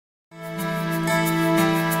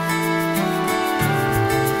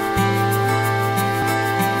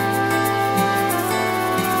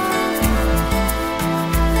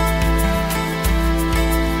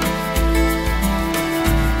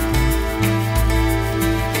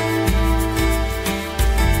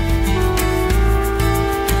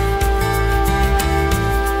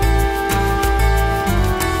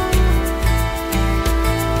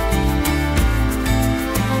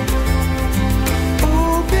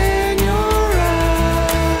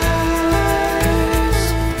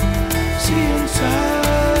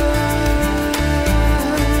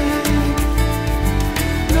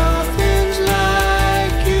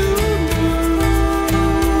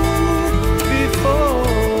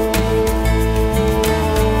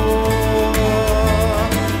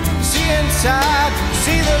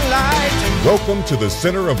Welcome to the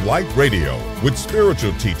Center of Light Radio with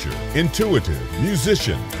spiritual teacher, intuitive,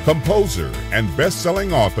 musician, composer, and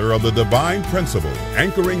best-selling author of The Divine Principle,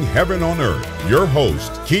 Anchoring Heaven on Earth, your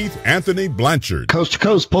host, Keith Anthony Blanchard. Coast to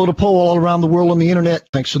coast, pole to pole, all around the world on the internet.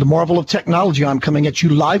 Thanks to the marvel of technology, I'm coming at you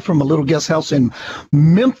live from a little guest house in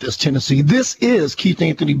Memphis, Tennessee. This is Keith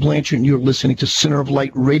Anthony Blanchard, and you're listening to Center of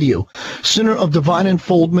Light Radio, Center of Divine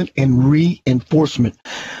Unfoldment and Reinforcement,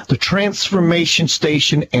 the transformation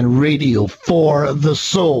station and radio for the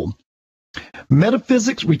soul.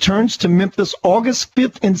 Metaphysics returns to Memphis August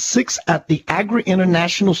 5th and 6th at the Agri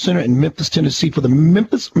International Center in Memphis, Tennessee for the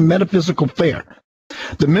Memphis Metaphysical Fair.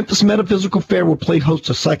 The Memphis Metaphysical Fair will play host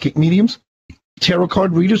to psychic mediums, tarot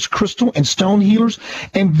card readers, crystal and stone healers,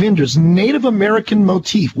 and vendors. Native American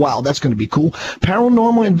motif. Wow, that's going to be cool.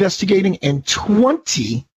 Paranormal investigating and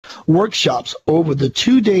 20 workshops over the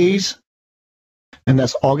 2 days. And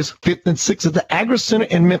that's August 5th and 6th at the Agri Center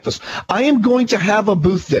in Memphis. I am going to have a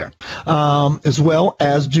booth there, as well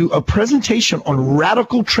as do a presentation on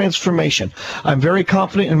radical transformation. I'm very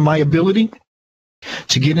confident in my ability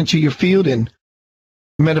to get into your field and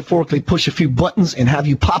metaphorically push a few buttons and have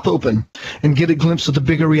you pop open and get a glimpse of the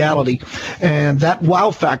bigger reality. And that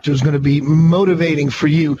wow factor is going to be motivating for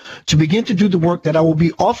you to begin to do the work that I will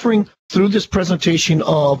be offering through this presentation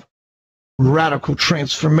of radical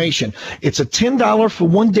transformation. It's a $10 for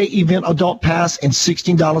one-day event adult pass and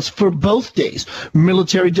 $16 for both days.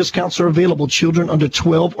 Military discounts are available. Children under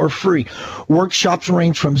 12 are free. Workshops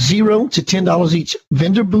range from $0 to $10 each.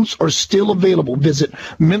 Vendor booths are still available. Visit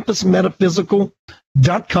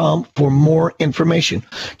memphismetaphysical.com for more information.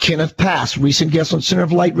 Kenneth Pass, recent guest on Center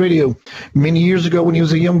of Light Radio. Many years ago when he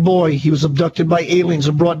was a young boy, he was abducted by aliens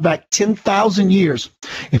and brought back 10,000 years.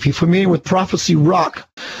 If you're familiar with Prophecy Rock,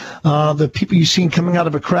 the people you've seen coming out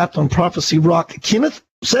of a craft on Prophecy Rock, Kenneth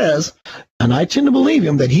says, and I tend to believe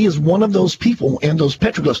him, that he is one of those people and those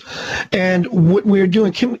petroglyphs. And what we're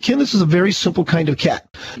doing, Kenneth is a very simple kind of cat.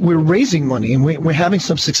 We're raising money and we're having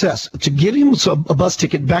some success to get him a bus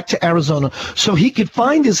ticket back to Arizona so he could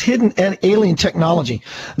find his hidden alien technology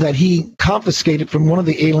that he confiscated from one of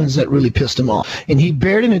the aliens that really pissed him off. And he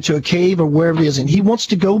buried it into a cave or wherever it is. And he wants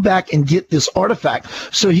to go back and get this artifact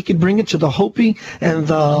so he can bring it to the Hopi and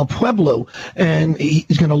the Pueblo. And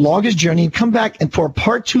he's going to log his journey and come back and for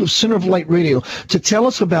part 2 of Center of Light Radio to tell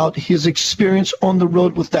us about his experience on the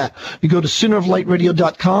road with that. You go to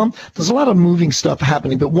centeroflightradio.com. There's a lot of moving stuff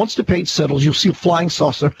happening, but once the page settles, you'll see a flying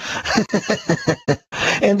saucer.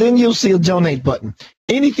 And then you'll see a donate button.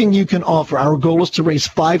 Anything you can offer. Our goal is to raise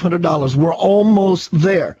 $500. We're almost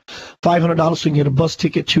there. $500 so you can get a bus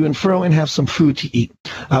ticket to and fro and have some food to eat.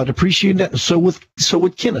 I would appreciate that. And so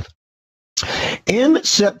would Kenneth. In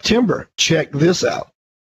September, check this out.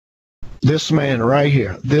 This man right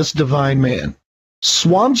here, this divine man,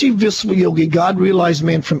 Swamiji Visvayogi, God-realized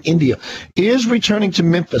man from India, is returning to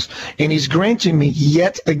Memphis, and he's granting me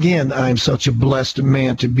yet again, I'm such a blessed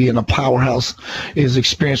man to be in a powerhouse, is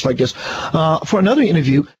experience like this, for another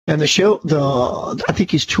interview. And the show, I think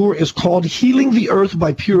his tour is called Healing the Earth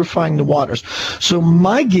by Purifying the Waters. So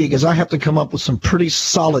my gig is I have to come up with some pretty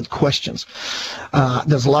solid questions.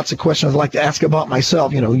 There's lots of questions I'd like to ask about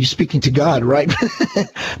myself. You know, you're speaking to God, right?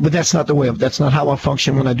 But that's not the way. That's not how I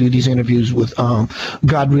function when I do these interviews with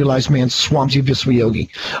God-realized man Swamiji Visvayogi.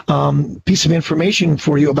 Piece of information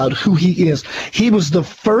for you about who he is. He was the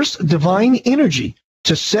first divine energy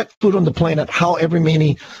to set foot on the planet, however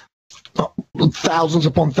many thousands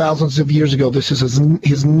upon thousands of years ago. This is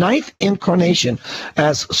his 9th incarnation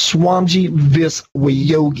as Swamiji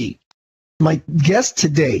Visvayogi. My guest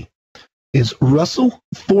today is Russell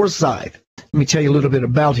Forsyth. Let me tell you a little bit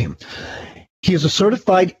about him. He is a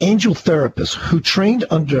certified angel therapist who trained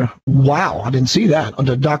under, wow, I didn't see that,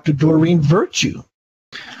 under Dr. Doreen Virtue,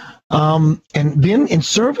 and been in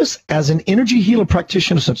service as an energy healer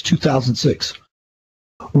practitioner since 2006.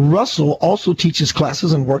 Russell also teaches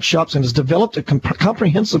classes and workshops and has developed a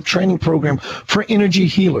comprehensive training program for energy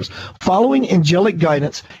healers. Following angelic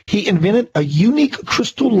guidance, he invented a unique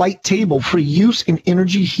crystal light table for use in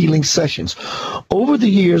energy healing sessions. Over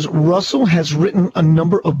the years, Russell has written a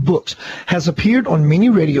number of books, has appeared on many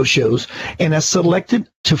radio shows, and has selected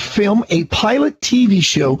to film a pilot TV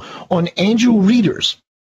show on angel readers.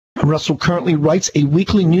 Russell currently writes a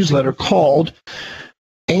weekly newsletter called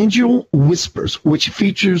Angel Whispers, which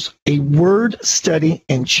features a word study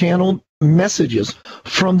and channeled messages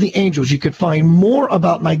from the angels. You can find more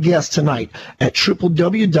about my guest tonight at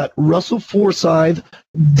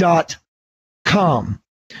www.russellforsyth.com.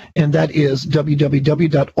 And that is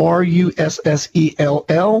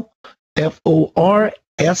www.russellforsyth.com.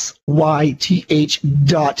 SYTH.com.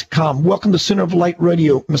 Welcome to Center of Light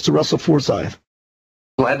Radio, Mr. Russell Forsyth.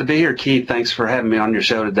 Glad to be here, Keith. Thanks for having me on your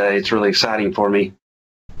show today. It's really exciting for me.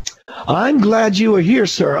 I'm glad you are here,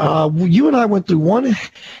 sir. You and I went through one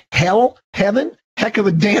heck of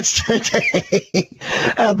a dance today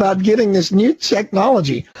about getting this new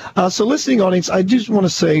technology. So listening audience, I just want to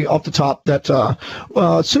say off the top that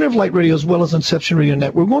Center of Light Radio as well as Inception Radio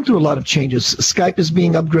Net, we're going through a lot of changes. Skype is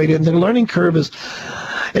being upgraded, and the learning curve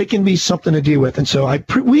it can be something to deal with. And so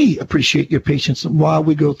we appreciate your patience while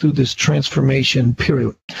we go through this transformation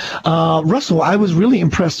period. Russell, I was really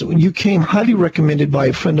impressed when you came, highly recommended by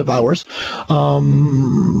a friend of ours,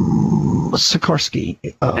 Sikarsky.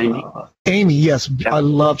 Amy, yes. Yeah. I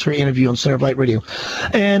loved her interview on Center of Light Radio.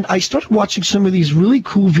 And I started watching some of these really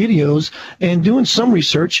cool videos and doing some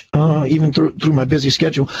research, even through my busy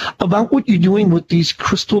schedule, about what you're doing with these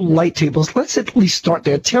crystal light tables. Let's at least start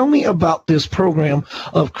there. Tell me about this program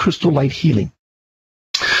of crystal light healing.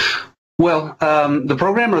 Well, the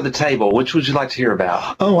program or the table, which would you like to hear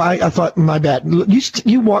about? Oh, I thought, my bad.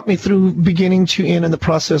 You walk me through beginning to end in the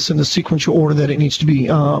process in the sequential order that it needs to be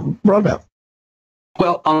brought about.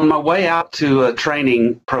 Well, on my way out to a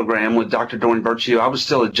training program with Dr. Doreen Virtue, I was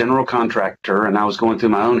still a general contractor, and I was going through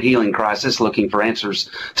my own healing crisis, looking for answers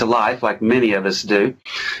to life, like many of us do.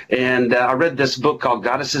 And I read this book called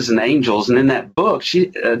Goddesses and Angels, and in that book,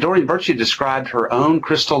 Doreen Virtue described her own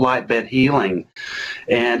crystal light bed healing,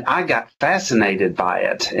 and I got fascinated by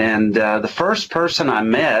it. And the first person I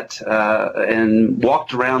met and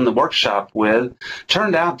walked around the workshop with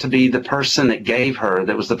turned out to be the person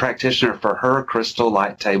that was the practitioner for her crystal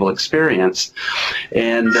light table experience.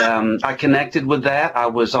 And I connected with that. I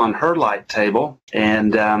was on her light table,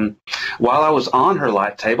 and while I was on her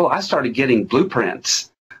light table, I started getting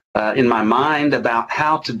blueprints in my mind about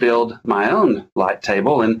how to build my own light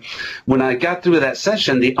table. And when I got through that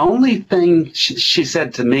session, the only thing she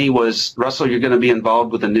said to me was, "Russell, you're going to be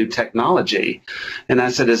involved with a new technology." And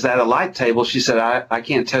I said, "Is that a light table?" She said, I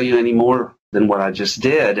can't tell you any more than what I just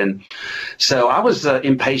did. And so I was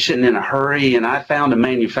impatient and in a hurry, and I found a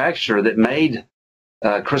manufacturer that made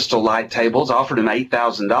crystal light tables, offered him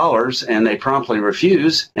 $8,000, and they promptly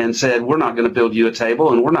refused and said, "We're not going to build you a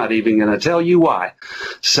table, and we're not even going to tell you why."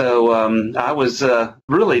 So I was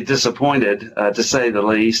really disappointed, to say the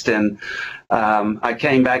least. And I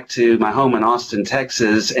came back to my home in Austin,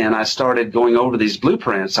 Texas, and I started going over these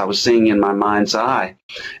blueprints I was seeing in my mind's eye,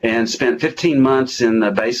 and spent 15 months in the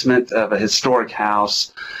basement of a historic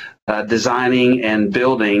house designing and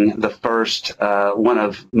building the first one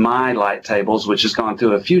of my light tables, which has gone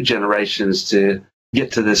through a few generations to get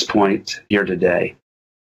to this point here today.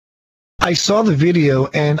 I saw the video,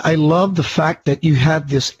 and I love the fact that you had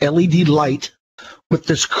this LED light with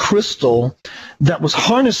this crystal that was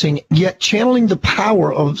harnessing, yet channeling the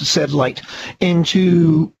power of said light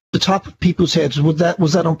into the top of people's heads. Was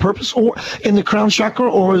that on purpose, or in the crown chakra,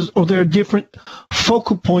 or are there different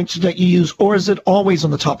focal points that you use, or is it always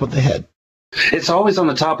on the top of the head? It's always on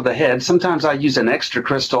the top of the head. Sometimes I use an extra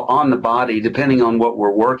crystal on the body, depending on what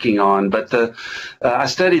we're working on. But I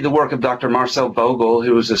studied the work of Dr. Marcel Vogel,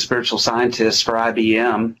 who was a spiritual scientist for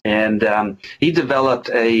R.P.M, and he developed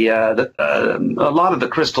a lot of the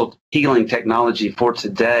crystal healing technology for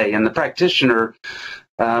today. And the practitioner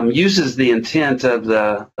uses the intent of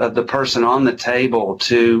the person on the table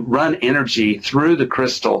to run energy through the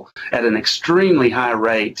crystal at an extremely high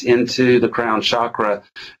rate into the crown chakra,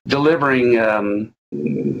 delivering,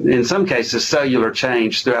 in some cases, cellular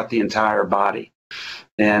change throughout the entire body.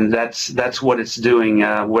 And that's what it's doing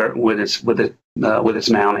with its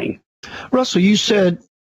mounting. Russell, you said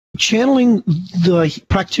channeling the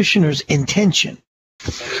practitioner's intention.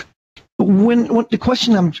 When the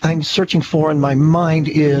question I'm searching for in my mind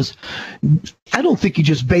is, I don't think you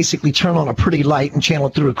just basically turn on a pretty light and channel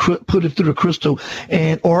it through put it through a crystal,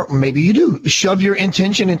 or maybe you do shove your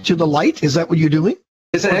intention into the light. Is that what you're doing?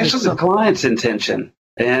 It's actually the client's intention,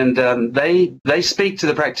 and they speak to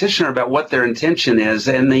the practitioner about what their intention is,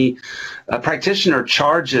 and the practitioner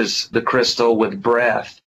charges the crystal with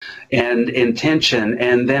breath and intention,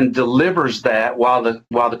 and then delivers that while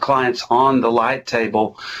the client's on the light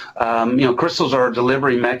table. Crystals are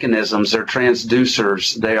delivery mechanisms. They're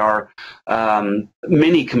transducers. They are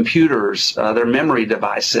mini computers. They're memory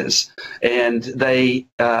devices, and they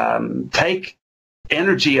take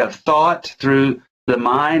energy of thought through the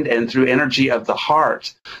mind and through energy of the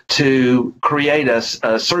heart to create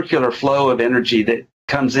a circular flow of energy that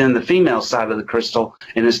comes in the female side of the crystal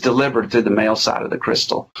and is delivered through the male side of the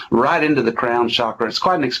crystal, right into the crown chakra. It's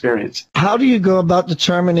quite an experience. How do you go about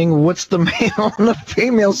determining what's the male and the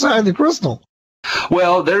female side of the crystal?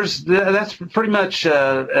 Well, that's pretty much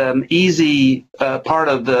easy part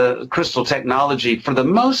of the crystal technology. For the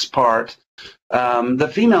most part,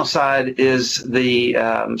 the female side is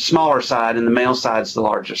the smaller side, and the male side is the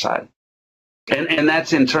larger side. And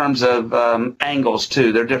that's in terms of angles,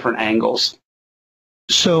 too. They're different angles.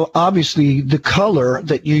 So obviously the color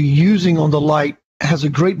that you're using on the light has a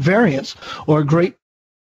great variance or a great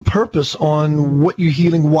purpose on what you're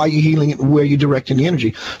healing, why you're healing, and where you're directing the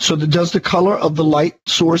energy. So does the color of the light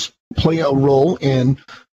source play a role in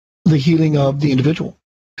the healing of the individual?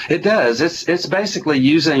 It does. It's basically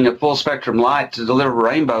using a full spectrum light to deliver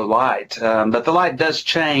rainbow light. But the light does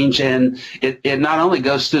change, and it not only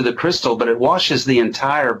goes through the crystal, but it washes the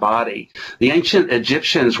entire body. The ancient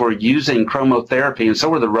Egyptians were using chromotherapy, and so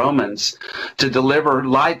were the Romans, to deliver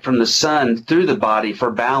light from the sun through the body for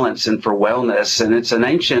balance and for wellness. And it's an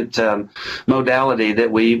ancient modality that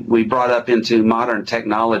we brought up into modern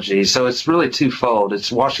technology. So it's really twofold.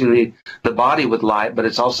 It's washing the body with light, but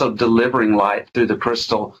it's also delivering light through the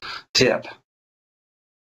crystal tip.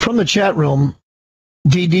 From the chat room,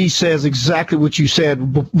 DD says exactly what you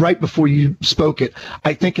said right before you spoke it.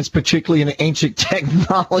 I think it's particularly an ancient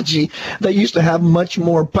technology that used to have much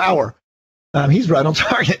more power. He's right on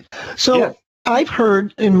target. So yeah. I've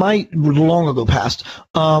heard in my long ago past,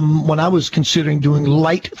 when I was considering doing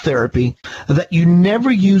light therapy, that you never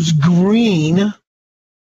use green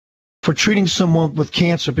for treating someone with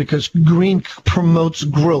cancer because green promotes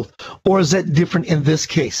growth. Or is that different in this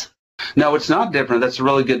case? No, it's not different. That's a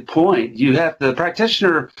really good point. The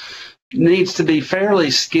practitioner needs to be fairly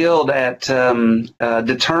skilled at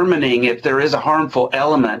determining if there is a harmful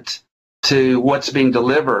element to what's being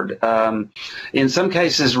delivered. In some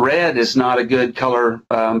cases, red is not a good color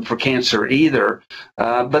for cancer either.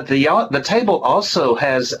 But the table also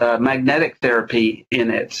has magnetic therapy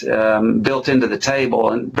in it, built into the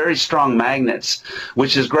table, and very strong magnets,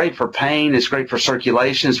 which is great for pain, it's great for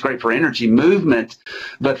circulation, it's great for energy movement.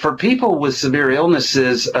 But for people with severe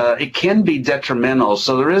illnesses, it can be detrimental.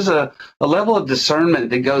 So there is a level of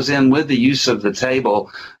discernment that goes in with the use of the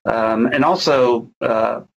table. And also,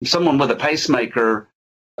 someone with a pacemaker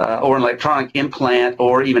or an electronic implant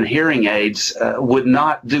or even hearing aids would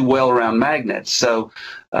not do well around magnets. So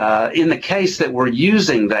in the case that we're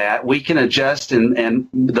using that, we can adjust, and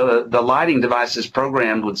the lighting device is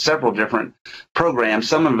programmed with several different programs.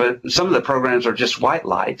 Some of the programs are just white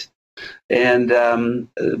light. And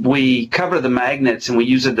we cover the magnets, and we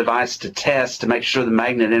use a device to test to make sure the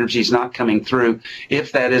magnet energy is not coming through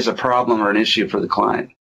if that is a problem or an issue for the client.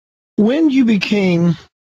 When you became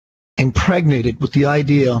impregnated with the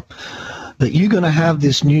idea that you're going to have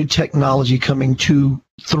this new technology coming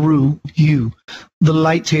through you, the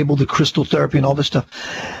light table, the crystal therapy, and all this stuff,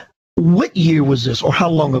 what year was this, or how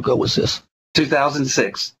long ago was this?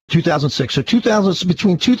 2006. 2006. So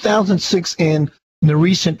between 2006 and the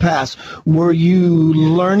recent past, were you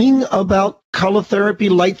learning about color therapy,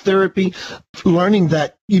 light therapy, learning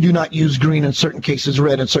that you do not use green in certain cases,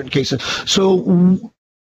 red in certain cases? So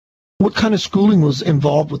what kind of schooling was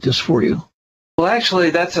involved with this for you? Well, actually,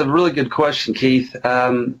 that's a really good question, Keith.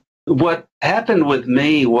 What happened with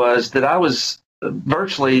me was that I was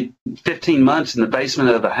virtually 15 months in the basement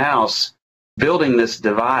of a house building this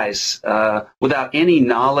device without any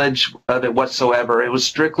knowledge of it whatsoever. It was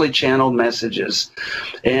strictly channeled messages.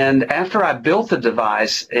 And after I built the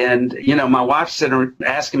device, and, my wife's sitting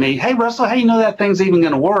asking me, "Hey, Russell, how do you know that thing's even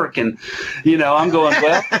going to work?" And, I'm going,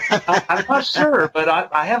 well, I'm not sure, but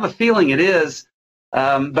I have a feeling it is.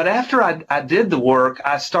 But after I did the work,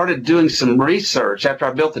 I started doing some research after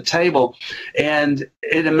I built the table, and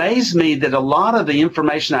it amazed me that a lot of the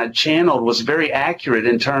information I channeled was very accurate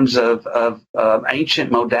in terms of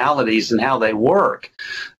ancient modalities and how they work.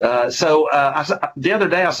 So the other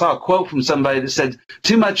day I saw a quote from somebody that said,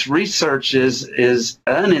 "Too much research is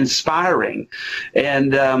uninspiring,"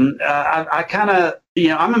 and I kind of,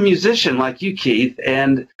 I'm a musician like you, Keith,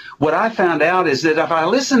 and what I found out is that if I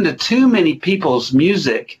listened to too many people's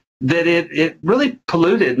music, that it really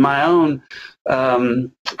polluted my own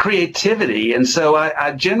creativity. And so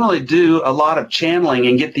I generally do a lot of channeling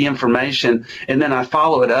and get the information, and then I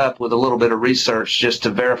follow it up with a little bit of research just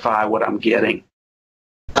to verify what I'm getting.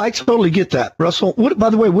 I totally get that. Russell, by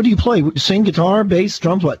the way, what do you play? Sing, guitar, bass,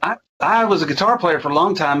 drums, what? I was a guitar player for a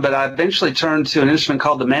long time, but I eventually turned to an instrument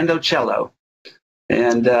called the mandocello.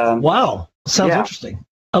 And wow, sounds interesting.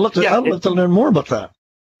 I'd love to learn more about that.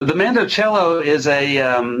 The mandocello is I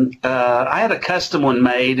had a custom one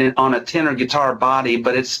made on a tenor guitar body,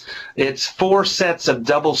 but it's 4 sets of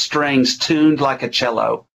double strings tuned like a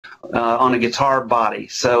cello on a guitar body.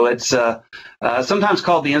 So it's sometimes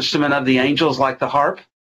called the instrument of the angels, like the harp.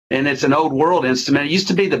 and it's an old world instrument. It used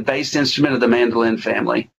to be the bass instrument of the mandolin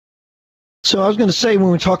family. So I was going to say, when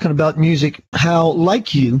we're talking about music, how,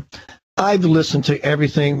 like you, I've listened to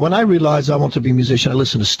everything. When I realized I want to be a musician, I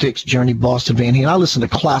listened to Styx, Journey, Boston, Van Halen. I listened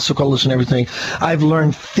to classical, I listened to everything. I've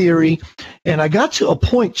learned theory, and I got to a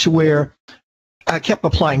point to where I kept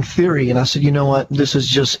applying theory, and I said, you know what, this is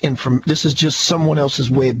just someone else's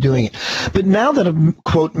way of doing it. But now that I've,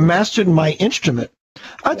 quote, mastered my instrument,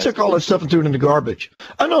 I took all that stuff and threw it in the garbage.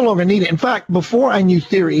 I no longer need it. In fact, before I knew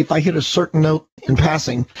theory, if I hit a certain note in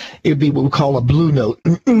passing, it would be what we call a blue note,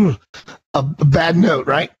 a bad note,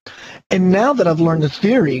 right? And now that I've learned the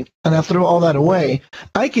theory and I throw all that away,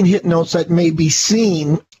 I can hit notes that may be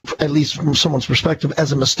seen, at least from someone's perspective,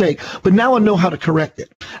 as a mistake. But now I know how to correct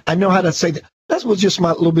it. I know how to say that. That was just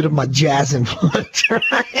my little bit of my jazz influence,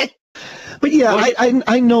 right? But yeah,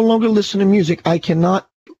 I no longer listen to music. I cannot.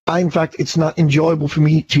 In fact, it's not enjoyable for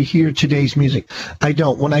me to hear today's music. I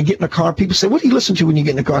don't. When I get in a car, people say, what do you listen to when you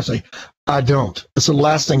get in the car? I say, I don't. It's the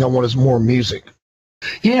last thing I want is more music.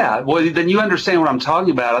 Yeah, well, then you understand what I'm talking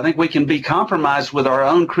about. I think we can be compromised with our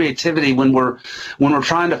own creativity when we're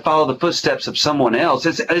trying to follow the footsteps of someone else.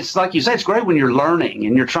 It's like you say, it's great when you're learning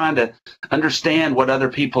and you're trying to understand what other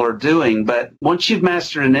people are doing. But once you've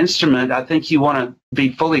mastered an instrument, I think you want to be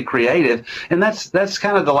fully creative, and that's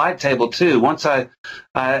kind of the light table too. Once I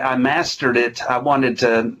mastered it, I wanted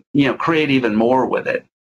to create even more with it.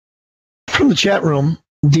 From the chat room,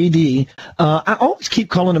 DD, I always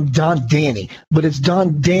keep calling him Don Danny, but it's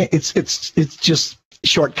Don Dan. It's just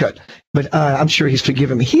shortcut. But I'm sure he's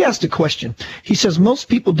forgiven me. He asked a question. He says most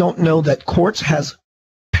people don't know that quartz has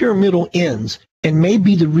pyramidal ends and may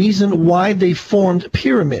be the reason why they formed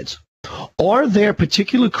pyramids. Are there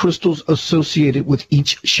particular crystals associated with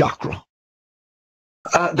each chakra?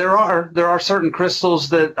 There are certain crystals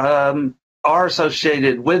that are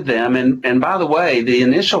associated with them. And by the way, the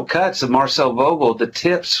initial cuts of Marcel Vogel, the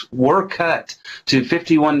tips were cut to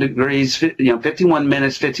 51 degrees, 51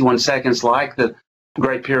 minutes, 51 seconds, like the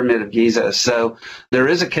Great Pyramid of Giza. So there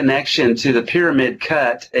is a connection to the pyramid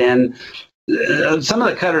cut. And some of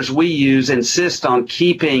the cutters we use insist on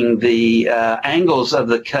keeping the angles of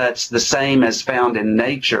the cuts the same as found in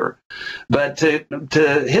nature. But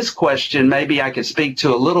to his question, maybe I could speak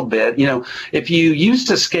to a little bit. If you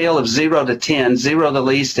used a scale of 0 to 10, 0 the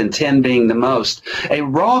least and 10 being the most, a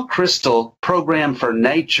raw crystal programmed for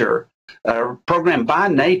nature, programmed by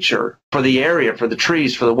nature for the area, for the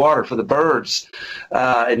trees, for the water, for the birds,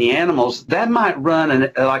 and the animals, that might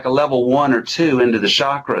run like a level 1 or 2 into the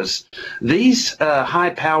chakras. These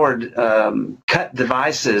high-powered cut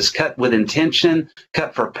devices, cut with intention,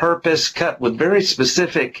 cut for purpose, cut with very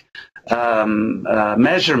specific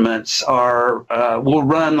measurements, will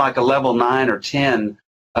run like a level 9 or 10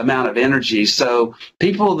 amount of energy. So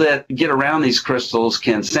people that get around these crystals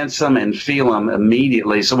can sense them and feel them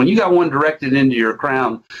immediately. So when you got one directed into your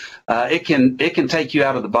crown, it can take you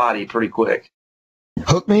out of the body pretty quick.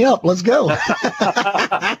 Hook me up. Let's go.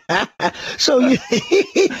 So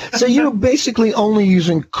you're basically only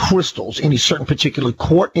using crystals. Any certain particular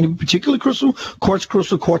any particular crystal, quartz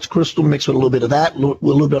crystal mixed with a little bit of that, with a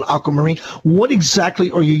little bit of aquamarine. What exactly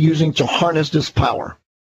are you using to harness this power?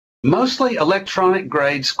 Mostly electronic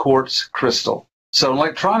grades quartz crystal. So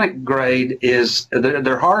electronic grade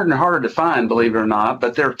they're harder and harder to find, believe it or not,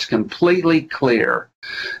 but they're completely clear.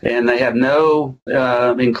 And they have no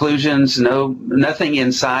inclusions, nothing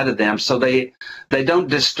inside of them. So they don't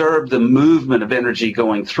disturb the movement of energy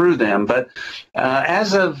going through them. But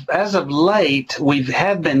as of late, we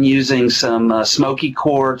have been using some smoky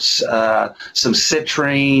quartz, some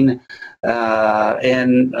citrine,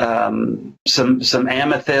 and some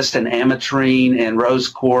amethyst and ametrine and rose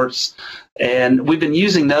quartz. And we've been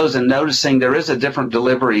using those and noticing there is a different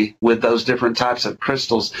delivery with those different types of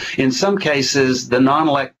crystals. In some cases, the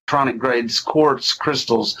non-electronic grades quartz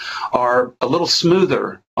crystals are a little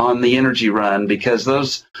smoother on the energy run because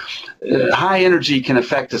those high energy can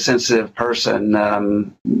affect a sensitive person,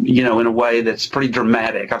 in a way that's pretty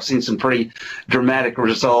dramatic. I've seen some pretty dramatic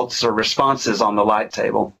results or responses on the light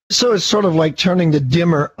table. So it's sort of like turning the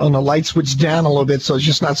dimmer on the light switch down a little bit so it's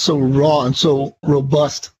just not so raw and so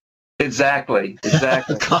robust. Exactly.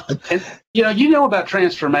 And you know about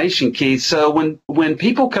transformation, Keith. So when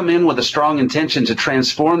people come in with a strong intention to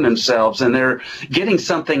transform themselves and they're getting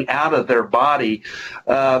something out of their body,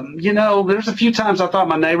 there's a few times I thought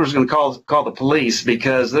my neighbor was going to call the police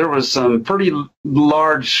because there was some pretty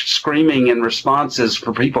large screaming and responses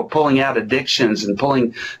for people pulling out addictions and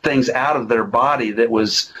pulling things out of their body that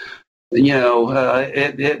was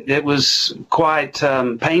it was quite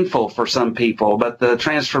painful for some people, but the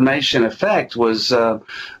transformation effect was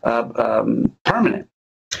permanent.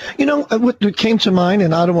 You know, what came to mind,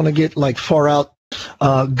 and I don't want to get like far out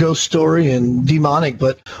ghost story and demonic,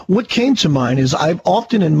 but what came to mind is I've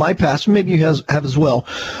often in my past, maybe you have as well,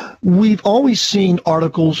 we've always seen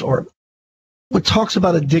articles or what talks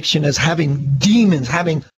about addiction as having demons,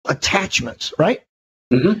 having attachments, right?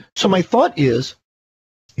 Mm-hmm. So my thought is,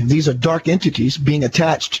 if these are dark entities being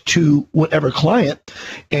attached to whatever client,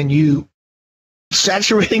 and you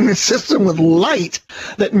saturating the system with light,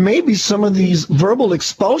 that maybe some of these verbal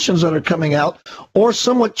expulsions that are coming out or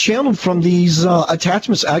somewhat channeled from these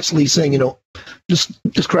attachments actually saying, you know, this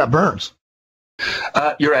crap burns.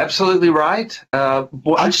 You're absolutely right.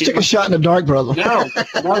 I'd stick a shot in the dark, brother. No,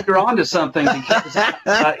 you're onto something, because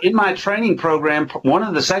in my training program, one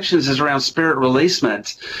of the sections is around spirit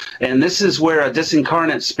releasement. And this is where a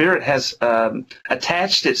disincarnate spirit has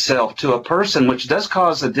attached itself to a person, which does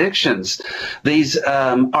cause addictions. These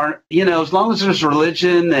are, you know, as long as there's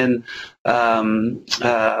religion and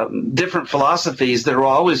different philosophies, there will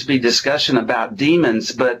always be discussion about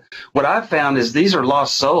demons. But what I've found is these are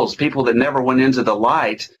lost souls, people that never went into the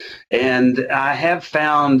light. And I have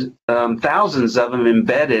found thousands of them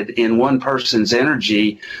embedded in one person's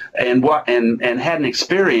energy, and had an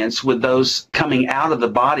experience with those coming out of the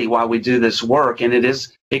body while we do this work. And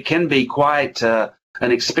it can be quite an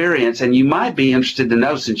experience. And you might be interested to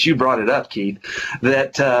know, since you brought it up, Keith,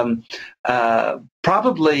 that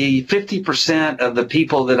probably 50% of the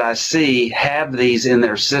people that I see have these in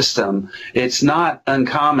their system. It's not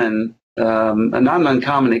uncommon, not an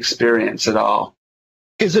uncommon experience at all.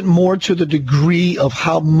 Is it more to the degree of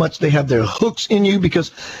how much they have their hooks in you?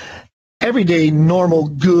 Because everyday, normal,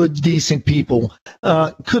 good, decent people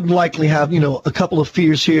could likely have, you know, a couple of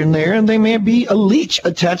fears here and there, and they may be a leech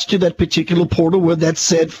attached to that particular portal where that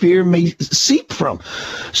said fear may seep from.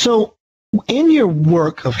 So in your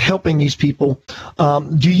work of helping these people,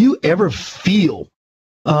 do you ever feel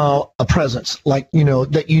a presence, like, you know,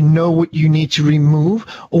 that you know what you need to remove?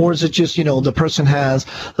 Or is it just, you know, the person has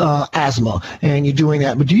asthma and you're doing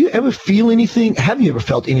that? But do you ever feel anything? Have you ever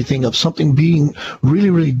felt anything of something being really,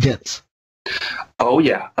 really dense? Oh,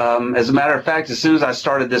 yeah. As a matter of fact, as soon as I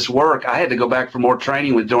started this work, I had to go back for more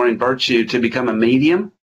training with Doreen Virtue to become a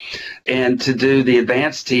medium and to do the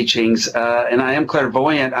advanced teachings. And I am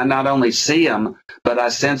clairvoyant. I not only see them, but I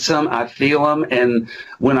sense them, I feel them. And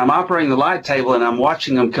when I'm operating the light table and I'm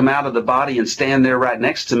watching them come out of the body and stand there right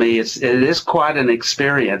next to me, it is quite an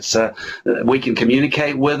experience. We can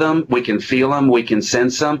communicate with them, we can feel them, we can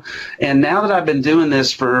sense them. And now that I've been doing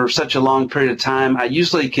this for such a long period of time, I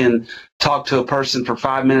usually can talk to a person for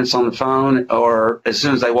 5 minutes on the phone, or as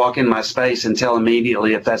soon as they walk in my space, and tell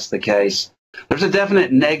immediately if that's the case. There's a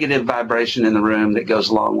definite negative vibration in the room that goes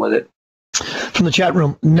along with it. From the chat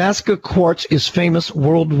room, Nazca Quartz is famous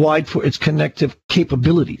worldwide for its connective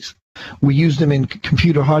capabilities. We use them in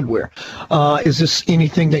computer hardware. Is this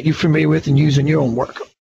anything that you're familiar with and use in your own work?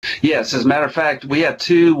 Yes, as a matter of fact, we have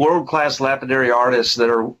two world-class lapidary artists that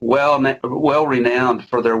are well-renowned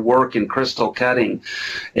for their work in crystal cutting,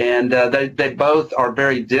 and they both are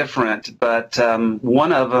very different. But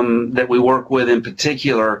one of them that we work with in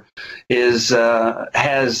particular has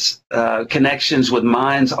connections with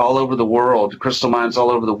mines all over the world, crystal mines all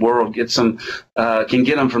over the world. Can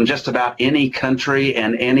get them from just about any country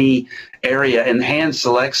and any area, and hand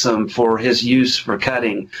selects them for his use for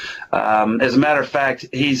cutting. As a matter of fact,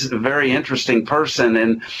 he's a very interesting person,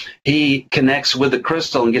 and he connects with the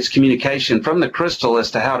crystal and gets communication from the crystal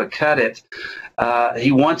as to how to cut it.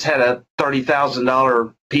 He once had a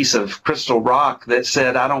 $30,000 piece of crystal rock that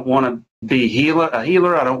said, "I don't want to be a healer.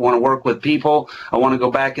 I don't want to work with people. I want to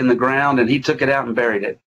go back in the ground," and he took it out and buried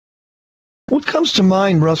it. What comes to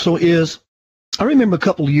mind, Russell, is I remember a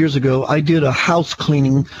couple of years ago, I did a house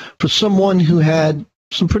cleaning for someone who had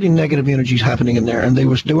some pretty negative energies happening in there, and they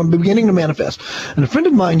were beginning to manifest. And a friend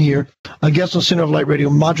of mine here, a guest on Center of Light Radio,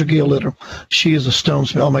 Madra Gail Litter, she is a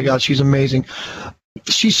stonesmith. Oh my God, she's amazing.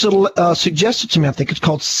 She suggested to me, I think it's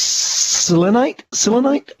called selenite.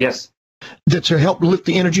 Selenite? Yes. That to help lift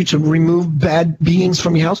the energy to remove bad beings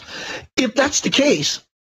from your house. If that's the case,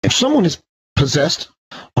 if someone is possessed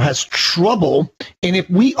or has trouble, and if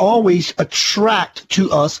we always attract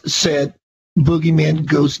to us said boogeyman,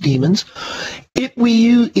 ghost, demons, if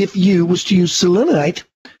you was to use selenite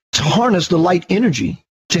to harness the light energy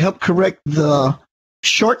to help correct the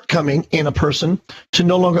shortcoming in a person to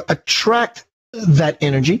no longer attract that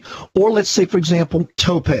energy, or let's say, for example,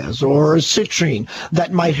 topaz or citrine,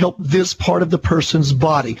 that might help this part of the person's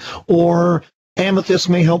body, or amethyst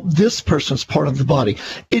may help this person's part of the body.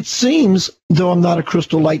 It seems, though I'm not a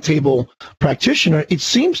crystal light table practitioner, it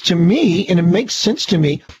seems to me, and it makes sense to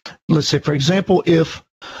me, let's say, for example, if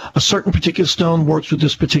a certain particular stone works with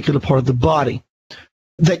this particular part of the body,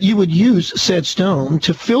 that you would use said stone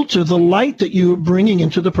to filter the light that you are bringing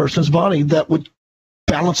into the person's body that would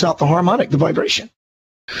balance out the harmonic, the vibration.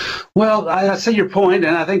 Well, I see your point,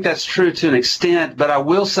 and I think that's true to an extent, but I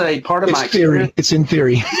will say part of my theory. It's in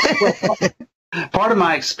theory. Part of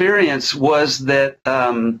my experience was that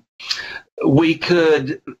we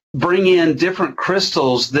could bring in different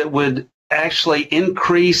crystals that would actually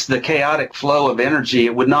increase the chaotic flow of energy.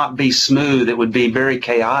 It would not be smooth. It would be very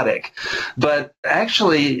chaotic. But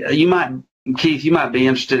actually, Keith, you might be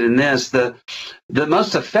interested in this. The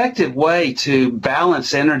most effective way to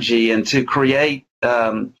balance energy and to create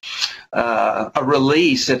a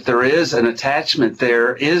release, if there is an attachment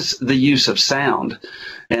there, is the use of sound.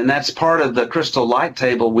 And that's part of the crystal light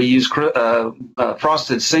table. We use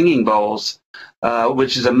frosted singing bowls,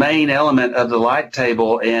 which is a main element of the light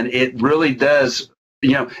table. And it really does,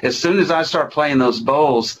 as soon as I start playing those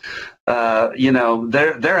bowls,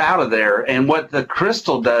 they're out of there. And what the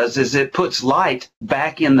crystal does is it puts light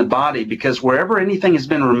back in the body, because wherever anything has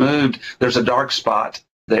been removed, there's a dark spot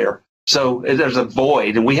there. So there's a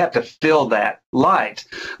void, and we have to fill that light.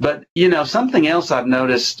 But, something else I've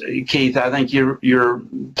noticed, Keith, I think you're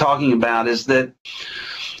talking about, is that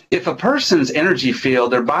if a person's energy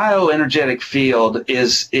field, their bioenergetic field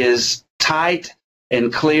is tight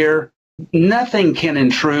and clear, nothing can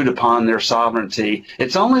intrude upon their sovereignty.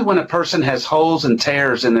 It's only when a person has holes and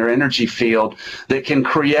tears in their energy field that can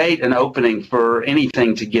create an opening for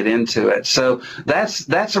anything to get into it. So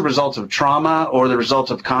that's a result of trauma or the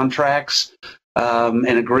result of contracts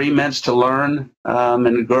and agreements to learn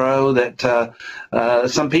and grow, that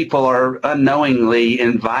some people are unknowingly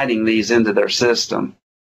inviting these into their system.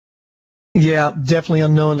 Yeah, definitely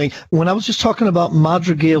unknowingly. When I was just talking about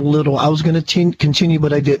Madrigal Little, I was going to continue,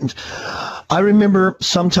 but I didn't. I remember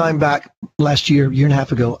sometime back last year and a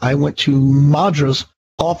half ago, I went to Madra's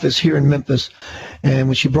office here in Memphis, and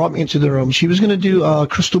when she brought me into the room, she was going to do a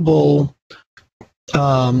crystal bowl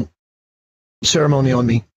ceremony on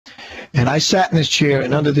me. And I sat in this chair,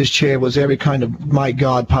 and under this chair was every kind of, my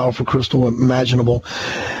God, powerful crystal imaginable.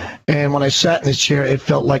 And when I sat in this chair, it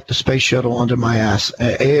felt like the space shuttle under my ass.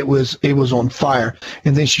 It was on fire.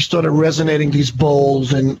 And then she started resonating these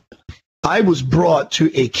bowls, and I was brought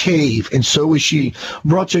to a cave, and so was she.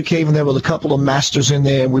 Brought to a cave, and there were a couple of masters in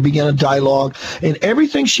there, and we began a dialogue. And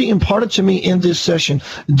everything she imparted to me in this session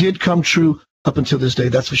did come true up until this day,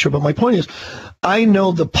 that's for sure. But my point is, I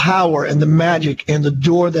know the power and the magic and the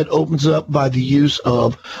door that opens up by the use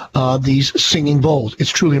of these singing bowls.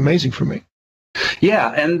 It's truly amazing for me.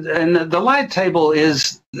 Yeah, and the light table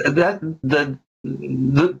is that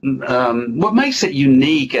what makes it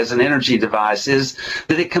unique as an energy device is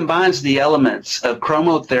that it combines the elements of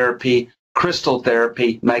chromotherapy, crystal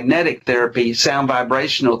therapy, magnetic therapy, sound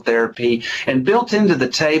vibrational therapy, and built into the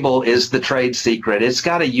table is the trade secret. It's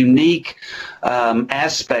got a unique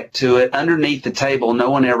aspect to it underneath the table. No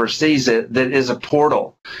one ever sees it. That is a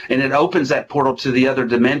portal, and it opens that portal to the other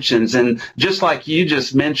dimensions. And just like you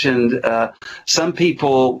just mentioned, some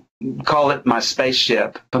people call it my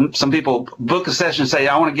spaceship. Some people book a session and say,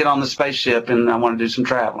 I want to get on the spaceship and I want to do some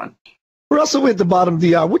traveling. We're also at the bottom of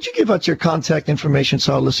the hour. Would you give out your contact information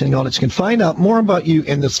so our listening audience can find out more about you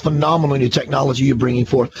and this phenomenal new technology you're bringing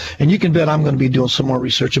forth? And you can bet I'm going to be doing some more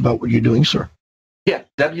research about what you're doing, sir. Yeah,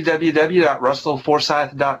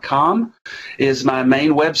 www.russellforsyth.com is my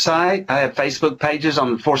main website. I have Facebook pages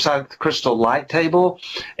on the Forsyth Crystal Light Table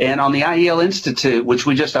and on the IEL Institute, which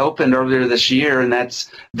we just opened earlier this year, and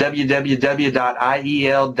that's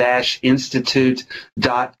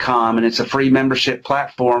www.iel-institute.com. And it's a free membership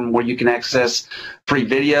platform where you can access free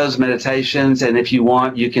videos, meditations, and if you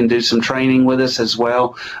want, you can do some training with us as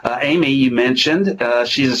well. Amy, you mentioned,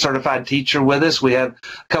 she's a certified teacher with us. We have a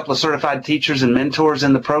couple of certified teachers and mentors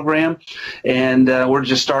in the program, and we're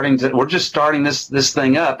just starting this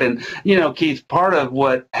thing up. And Keith, part of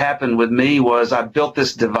what happened with me was I built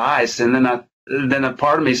this device, and then a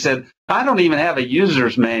part of me said, I don't even have a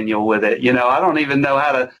user's manual with it. I don't even know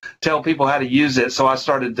how to tell people how to use it. So I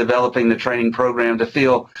started developing the training program to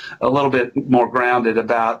feel a little bit more grounded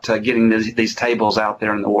about getting these tables out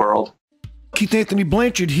there in the world. Keith Anthony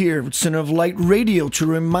Blanchard here at Center of Light Radio to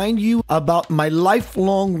remind you about my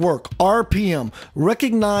lifelong work, R.P.M.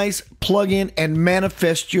 Recognize, plug in, and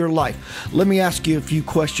manifest your life. Let me ask you a few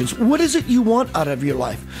questions. What is it you want out of your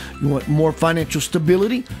life? You want more financial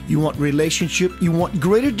stability? You want relationship? You want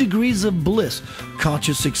greater degrees of bliss,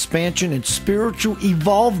 conscious expansion, and spiritual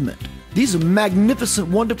evolvement? These are magnificent,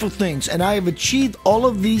 wonderful things, and I have achieved all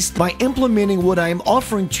of these by implementing what I am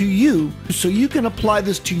offering to you so you can apply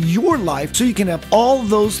this to your life so you can have all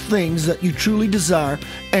those things that you truly desire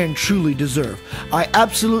and truly deserve. I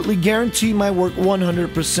absolutely guarantee my work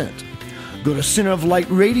 100%. Go to Center of Light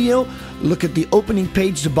Radio, look at the opening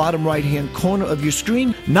page, the bottom right-hand corner of your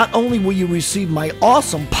screen. Not only will you receive my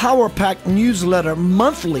awesome Power Pack newsletter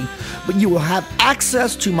monthly, but you will have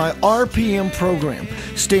access to my R.P.M. program.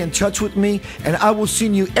 Stay in touch with me, and I will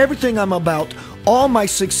send you everything I'm about, all my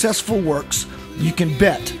successful works. You can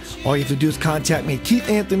bet. All you have to do is contact me,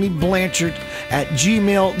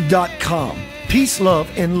 KeithAnthonyBlanchard@gmail.com. Peace, love,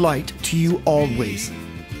 and light to you always.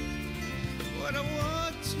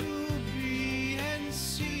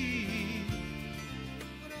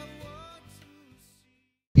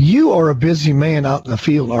 You are a busy man out in the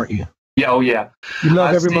field, aren't you? Yeah, oh yeah. You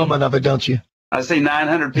love every moment of it, don't you? I see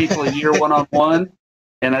 900 people a year one-on-one,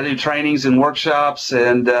 and I do trainings and workshops,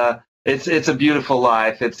 and it's a beautiful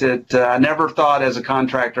life. I never thought as a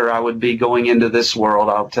contractor I would be going into this world,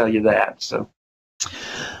 I'll tell you that. So,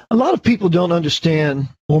 a lot of people don't understand,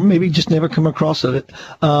 or maybe just never come across of it,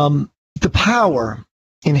 the power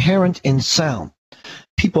inherent in sound.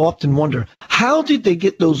 People often wonder, how did they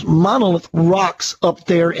get those monolith rocks up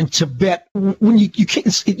there in Tibet when you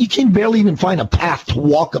can barely even find a path to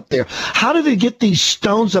walk up there? How did they get these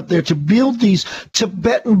stones up there to build these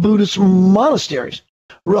Tibetan Buddhist monasteries?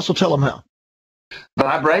 Russell, tell them how.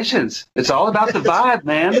 Vibrations. It's all about the vibe,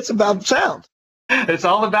 man. It's about sound. It's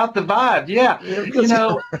all about the vibe, yeah. You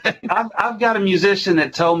know, I've got a musician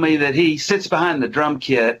that told me that he sits behind the drum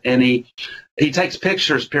kit and he takes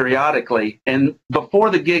pictures periodically, and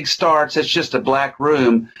before the gig starts, it's just a black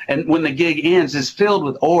room, and when the gig ends, it's filled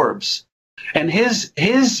with orbs. And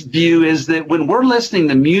his view is that when we're listening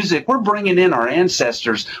to music, we're bringing in our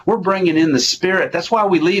ancestors. We're bringing in the spirit. That's why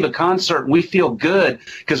we leave a concert and we feel good,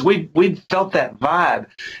 because we felt that vibe.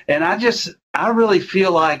 And I really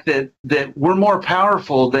feel like that we're more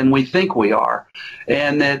powerful than we think we are,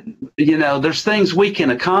 and that, you know, there's things we can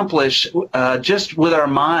accomplish just with our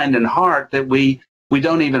mind and heart that we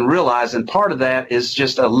don't even realize. And part of that is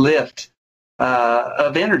just a lift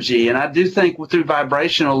of energy. And I do think through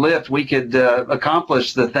vibrational lift, we could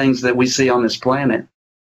accomplish the things that we see on this planet.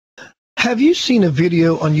 Have you seen a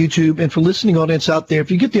video on YouTube? And for listening audience out there,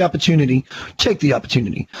 if you get the opportunity, take the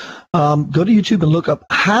opportunity. Go to YouTube and look up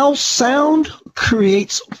how sound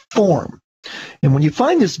creates form. And when you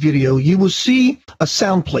find this video, you will see a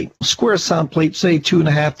sound plate, a square sound plate, say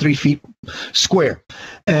 2.5, 3 feet square.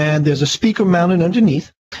 And there's a speaker mounted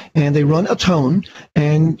underneath, and they run a tone,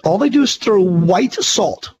 and all they do is throw white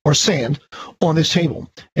salt or sand on this table.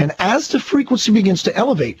 And as the frequency begins to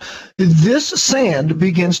elevate, this sand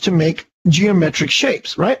begins to make geometric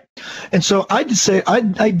shapes, right? And so I'd say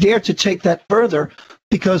I dare to take that further,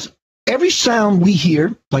 because every sound we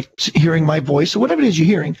hear, like hearing my voice or whatever it is you're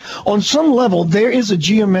hearing, on some level there is a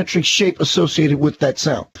geometric shape associated with that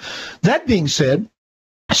sound. That being said,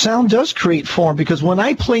 sound does create form, because when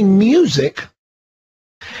I play music,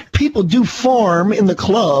 people do form in the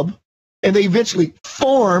club, and they eventually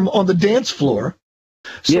form on the dance floor.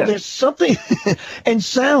 So yes, there's something, and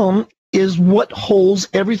sound is what holds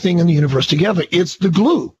everything in the universe together. It's the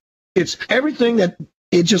glue. It's everything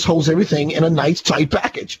it just holds everything in a nice, tight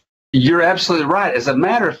package. You're absolutely right. As a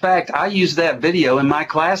matter of fact, I use that video in my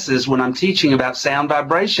classes when I'm teaching about sound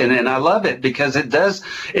vibration, and I love it because it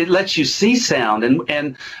lets you see sound.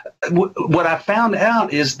 And what I found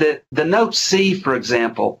out is that the note C, for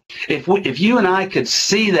example, if you and I could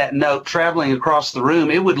see that note traveling across the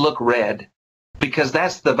room, it would look red, because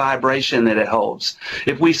that's the vibration that it holds.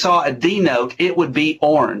 If we saw a D note, it would be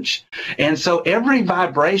orange. And so every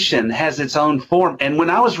vibration has its own form. And when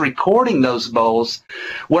I was recording those bowls,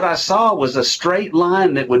 what I saw was a straight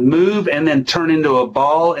line that would move and then turn into a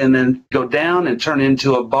ball, and then go down and turn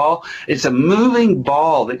into a ball. It's a moving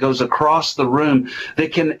ball that goes across the room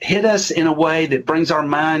that can hit us in a way that brings our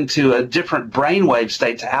mind to a different brainwave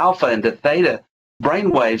state, to alpha and to theta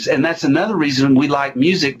brainwaves. And that's another reason we like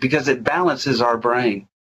music, because it balances our brain.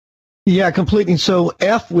 Yeah, completely. So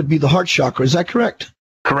F would be the heart chakra. Is that correct?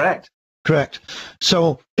 Correct. Correct.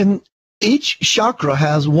 So in each chakra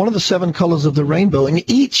has one of the 7 colors of the rainbow, and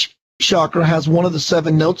each chakra has one of the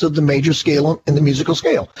 7 notes of the major scale in the musical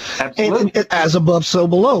scale. Absolutely. And as above, so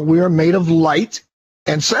below. We are made of light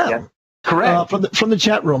and sound. Yeah. Correct. From the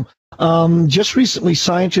chat room. Just recently,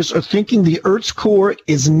 scientists are thinking the Earth's core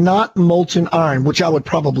is not molten iron, which I would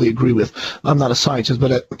probably agree with. I'm not a scientist,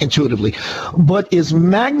 but intuitively, but is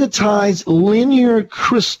magnetized linear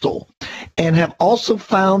crystal, and have also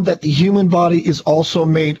found that the human body is also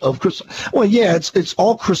made of crystal. Well, yeah, it's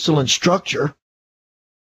all crystalline structure.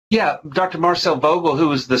 Yeah, Dr. Marcel Vogel, who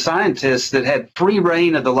was the scientist that had free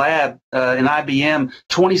reign of the lab in IBM,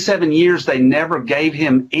 27 years, they never gave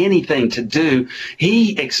him anything to do.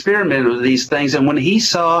 He experimented with these things, and when he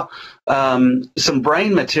saw some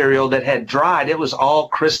brain material that had dried, it was all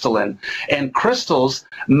crystalline. And crystals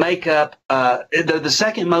make up the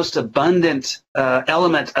second most abundant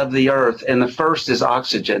element of the earth, and the first is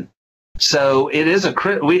oxygen. So it is a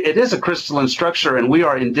crystalline structure, and we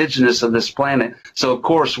are indigenous of this planet. So, of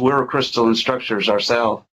course, we're crystalline structures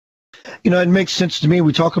ourselves. You know, it makes sense to me.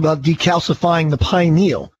 We talk about decalcifying the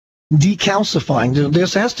pineal. Decalcifying.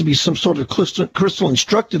 There has to be some sort of crystalline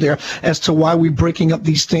structure there as to why we're breaking up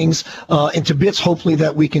these things into bits, hopefully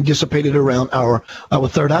that we can dissipate it around our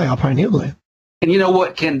third eye, our pineal gland. And you know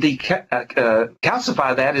what can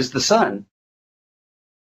calcify that is the sun.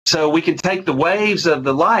 So we can take the waves of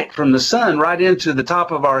the light from the sun right into the top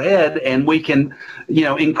of our head, and we can,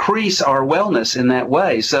 increase our wellness in that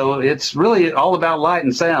way. So it's really all about light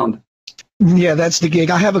and sound. Yeah, that's the gig.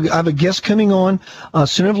 I have a guest coming on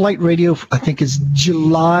Center of Light Radio. I think it's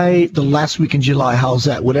July, the last week in July. How's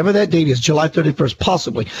that? Whatever that date is, July 31st,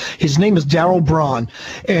 possibly. His name is Daryl Braun,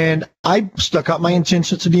 and I stuck out my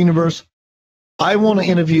intentions to the universe. I want to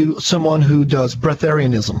interview someone who does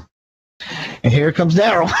breatharianism. And here comes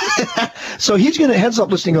Daryl. So he's going to, heads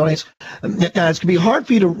up, listening audience. Now, it's going to be hard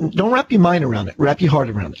for you to, don't wrap your mind around it. Wrap your heart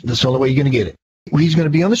around it. That's the only way you're going to get it. He's going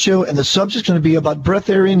to be on the show, and the subject's going to be about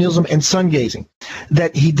breatharianism and sun gazing.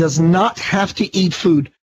 That he does not have to eat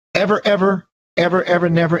food ever,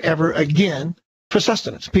 never, ever again for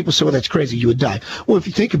sustenance. People say, well, that's crazy. You would die. Well, if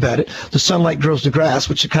you think about it, the sunlight grows the grass,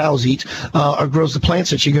 which the cows eat, or grows the plants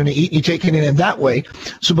that you're going to eat. You take it in that way.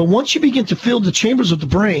 So, but once you begin to fill the chambers of the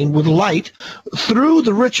brain with light through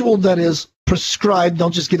the ritual that is prescribed,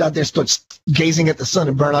 don't just get out there and start gazing at the sun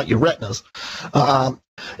and burn out your retinas.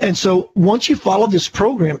 And so once you follow this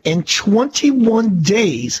program, in 21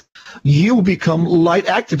 days, you will become light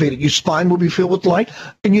activated. Your spine will be filled with light,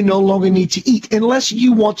 and you no longer need to eat unless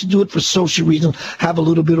you want to do it for social reasons, have a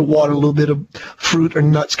little bit of water, a little bit of fruit or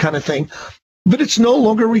nuts kind of thing. But it's no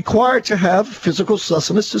longer required to have physical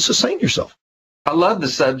sustenance to sustain yourself. I love the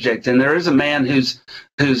subject, and there is a man who's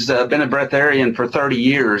been a breatharian for 30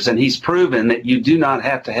 years, and he's proven that you do not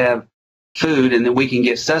have to have food and that we can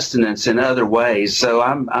get sustenance in other ways. So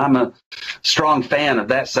I'm a strong fan of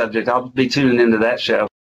that subject. I'll be tuning into that show.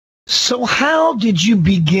 So how did you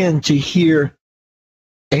begin to hear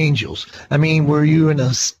angels? I mean, were you in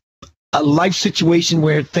a life situation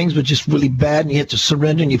where things were just really bad and you had to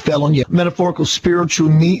surrender and you fell on your metaphorical spiritual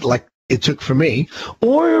knee like it took for me?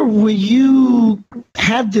 Or were you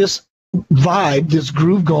had this vibe, this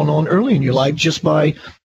groove going on early in your life just by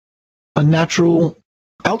a natural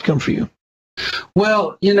outcome for you?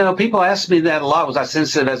 Well, people ask me that a lot. Was I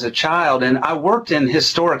sensitive as a child? And I worked in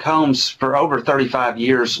historic homes for over 35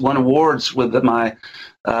 years, won awards with my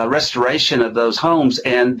restoration of those homes.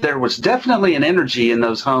 And there was definitely an energy in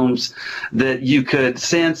those homes that you could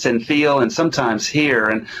sense and feel and sometimes hear.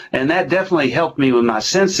 And that definitely helped me with my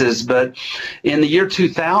senses. But in the year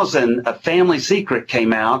 2000, a family secret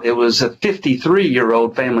came out. It was a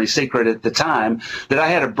 53-year-old family secret at the time that I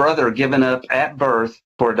had a brother given up at birth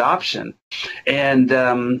for adoption. And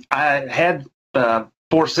I had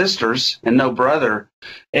 4 sisters and no brother,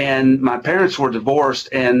 and my parents were divorced,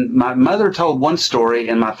 and my mother told one story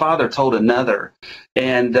and my father told another.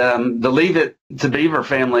 And the Leave It to Beaver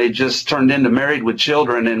family just turned into Married with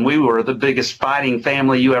Children, and we were the biggest fighting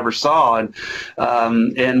family you ever saw.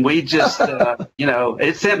 And we just,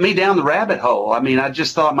 it sent me down the rabbit hole. I mean, I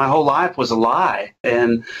just thought my whole life was a lie,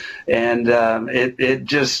 and it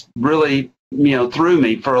just really threw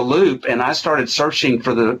me for a loop, and I started searching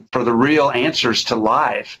for the real answers to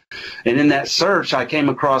life. And in that search, I came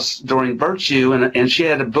across Doreen Virtue, and she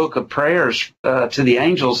had a book of prayers to the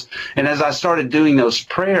angels. And as I started doing those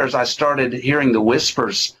prayers, I started hearing the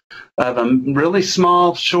whispers of them, really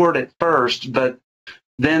small, short at first, but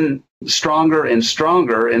then stronger and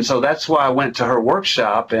stronger. And so that's why I went to her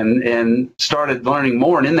workshop and started learning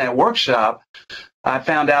more. And in that workshop, I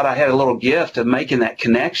found out I had a little gift of making that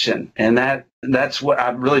connection, and that's what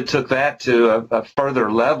I really took that to a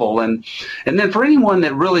further level. And then for anyone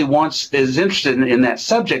that really is interested in that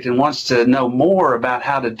subject and wants to know more about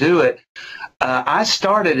how to do it, I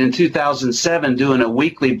started in 2007 doing a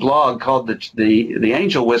weekly blog called the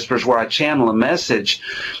Angel Whispers, where I channel a message,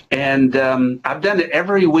 and I've done it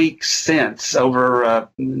every week since, over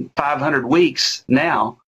 500 weeks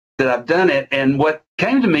now that I've done it. And what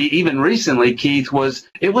came to me even recently, Keith, was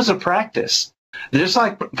it was a practice, just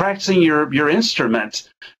like practicing your instrument.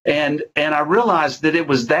 And I realized that it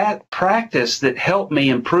was that practice that helped me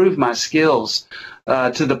improve my skills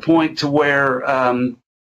to the point to where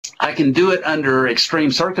I can do it under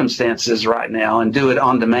extreme circumstances right now and do it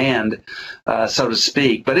on demand, so to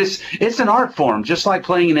speak. But it's an art form, just like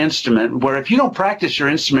playing an instrument, where if you don't practice your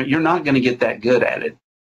instrument, you're not going to get that good at it.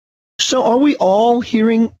 So are we all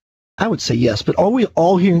hearing, I would say yes, but are we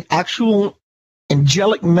all hearing actual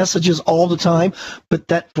angelic messages all the time, but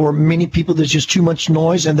that for many people there's just too much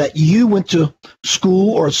noise, and that you went to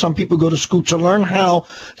school, or some people go to school, to learn how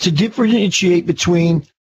to differentiate between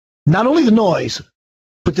not only the noise,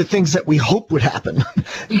 but the things that we hope would happen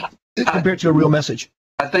compared to a real message?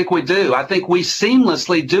 I think we do. I think we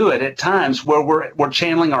seamlessly do it at times, where we're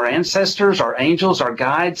channeling our ancestors, our angels, our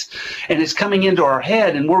guides, and it's coming into our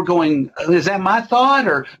head, and we're going, is that my thought?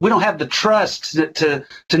 Or we don't have the trust to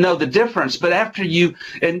know the difference. But after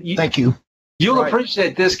thank you. You'll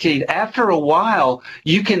appreciate this, Keith. After a while,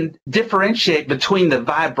 you can differentiate between the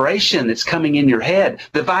vibration that's coming in your head.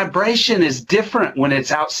 The vibration is different when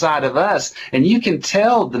it's outside of us, and you can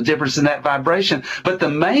tell the difference in that vibration. But the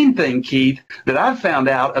main thing, Keith, that I've found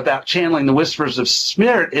out about channeling the whispers of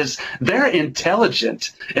spirit is they're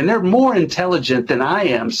intelligent, and they're more intelligent than I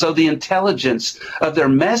am. So the intelligence of their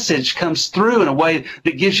message comes through in a way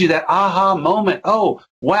that gives you that aha moment. Oh,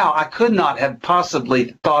 wow, I could not have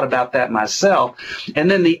possibly thought about that myself.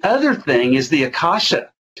 And then the other thing is the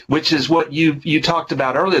Akasha, which is what you talked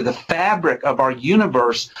about earlier. The fabric of our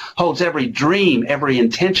universe holds every dream, every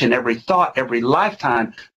intention, every thought, every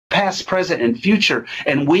lifetime, past, present, and future.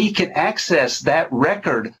 And we can access that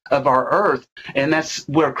record of our earth. And that's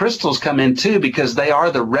where crystals come in too, because they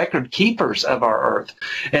are the record keepers of our earth.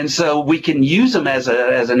 And so we can use them as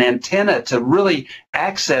an antenna to really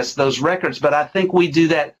access those records. But I think we do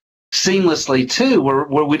that seamlessly too, where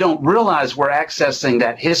we don't realize we're accessing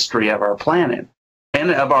that history of our planet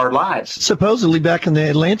and of our lives. Supposedly back in the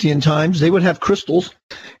Atlantean times, they would have crystals,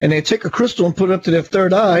 and they'd take a crystal and put it up to their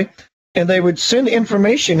third eye, and they would send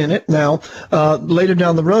information in it. Now, later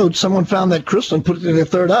down the road, someone found that crystal and put it in their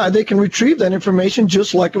third eye. They can retrieve that information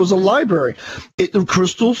just like it was a library. The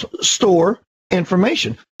crystals store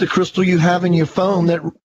information. The crystal you have in your phone that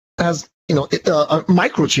has, a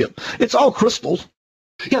microchip. It's all crystals.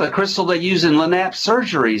 Yeah, the crystal they use in Lanape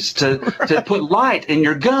surgeries to put light in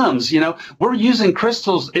your gums. We're using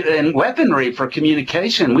crystals and weaponry for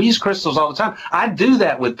communication. We use crystals all the time. I do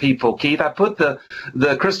that with people, Keith. I put the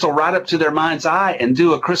crystal right up to their mind's eye and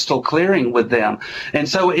do a crystal clearing with them. And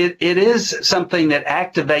so it is something that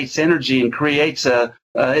activates energy and creates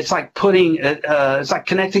it's like it's like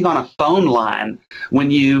connecting on a phone line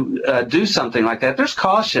when you do something like that. There's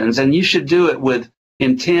cautions, and you should do it with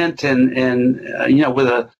intent and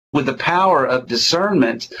with the power of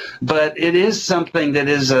discernment. But it is something that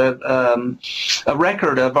is a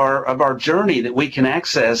record of our journey that we can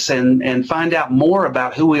access and find out more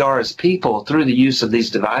about who we are as people through the use of these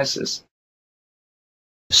devices.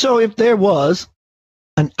 So if there was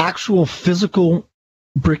an actual physical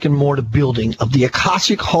brick and mortar building of the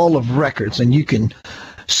Akashic Hall of Records, and you can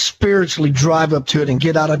spiritually drive up to it and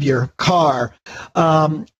get out of your car,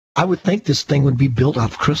 I would think this thing would be built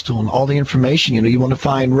out of crystal, and all the information, you want to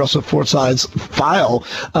find Russell Forsyth's file,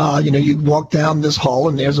 you walk down this hall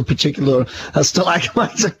and there's a particular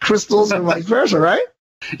stalagmites and crystals and vice versa, right?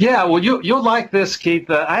 Yeah, well, you'll like this, Keith.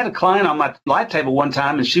 I had a client on my live table one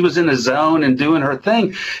time, and she was in a zone and doing her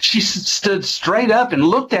thing. She stood straight up and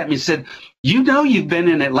looked at me and said, you've been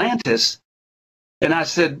in Atlantis. And I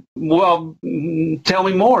said, well, tell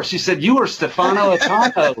me more. She said, you were Stefano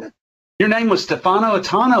Atano. Your name was Stefano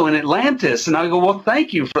Atano in Atlantis. And I go, well,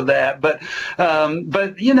 thank you for that. But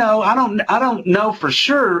I don't know for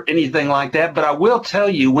sure anything like that. But I will tell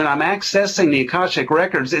you, when I'm accessing the Akashic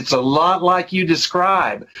Records, it's a lot like you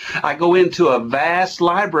describe. I go into a vast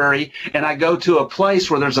library, and I go to a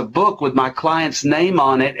place where there's a book with my client's name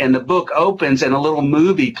on it, and the book opens and a little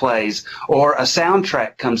movie plays or a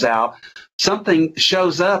soundtrack comes out. Something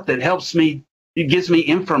shows up that helps me. It gives me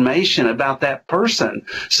information about that person.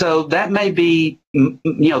 So that may be,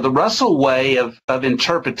 the Russell way of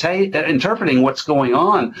interpreting what's going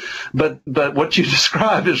on. But what you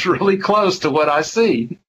described is really close to what I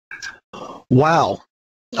see. Wow.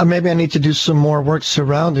 Maybe I need to do some more work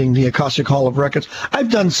surrounding the Akashic Hall of Records. I've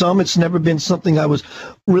done some. It's never been something I was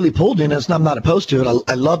really pulled in, as I'm not opposed to it.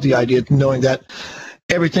 I love the idea of knowing that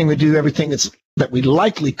everything we do, everything that we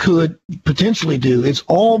likely could potentially do, is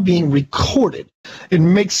all being recorded. It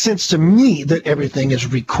makes sense to me that everything is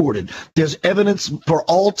recorded. There's evidence for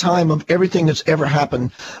all time of everything that's ever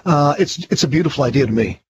happened. It's a beautiful idea to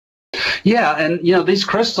me. Yeah, and these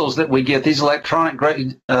crystals that we get, these electronic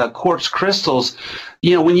quartz crystals,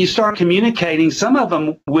 when you start communicating, some of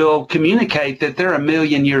them will communicate that they're 1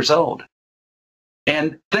 million years old.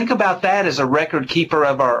 And think about that as a record keeper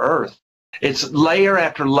of our Earth. It's layer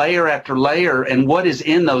after layer after layer, and what is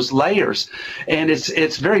in those layers. And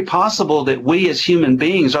it's very possible that we as human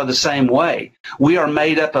beings are the same way. We are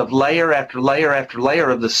made up of layer after layer after layer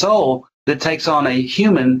of the soul that takes on a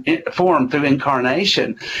human form through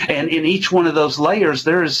incarnation. And in each one of those layers,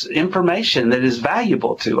 there's information that is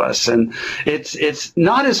valuable to us. And it's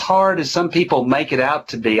not as hard as some people make it out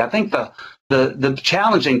to be. I think the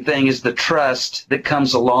challenging thing is the trust that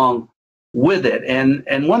comes along with it.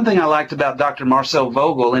 And one thing I liked about Dr. Marcel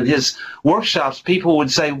Vogel in his workshops, people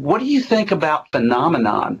would say, "What do you think about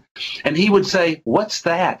phenomenon?" And he would say, "What's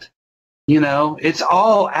that?" It's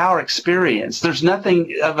all our experience. There's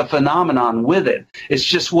nothing of a phenomenon with it. It's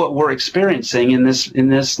just what we're experiencing in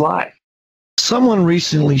this life. Someone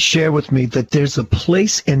recently shared with me that there's a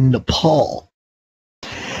place in Nepal.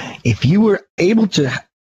 If you were able to,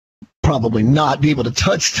 probably not be able to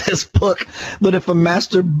touch this book, but if a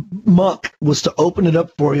master monk was to open it up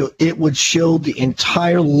for you, it would show the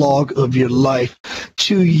entire log of your life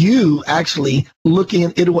to you actually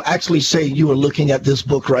looking. It will actually say you are looking at this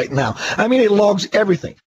book right now. I mean, it logs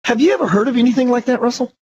everything. Have you ever heard of anything like that,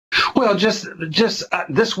 Russell? Well, just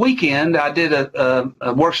this weekend, I did a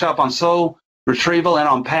workshop on soul retrieval and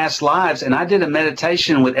on past lives, and I did a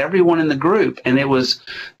meditation with everyone in the group, and it was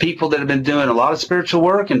people that have been doing a lot of spiritual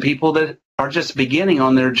work and people that are just beginning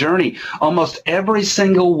on their journey. Almost every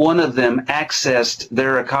single one of them accessed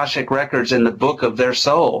their Akashic records in the book of their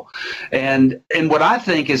soul. And what I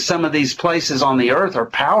think is some of these places on the earth are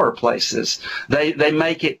power places. They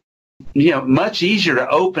make it much easier to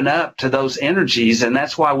open up to those energies, and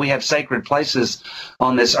that's why we have sacred places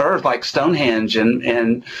on this earth like Stonehenge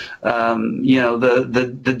and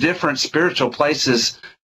the different spiritual places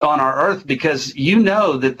on our earth, because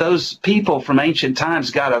that those people from ancient times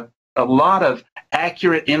got a lot of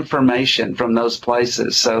accurate information from those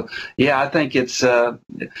places. So yeah, I think it's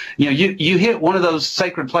you hit one of those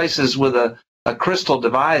sacred places with a crystal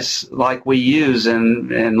device like we use,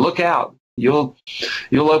 and look out. You'll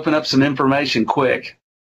open up some information quick.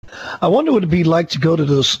 I wonder what it'd be like to go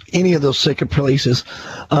to any of those sacred places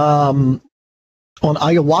on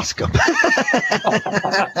ayahuasca.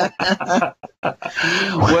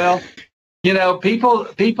 Well,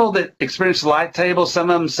 people that experience light tables, some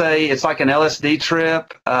of them say it's like an LSD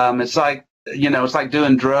trip. It's like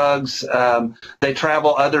doing drugs. They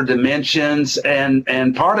travel other dimensions,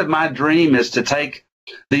 and part of my dream is to take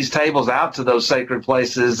these tables out to those sacred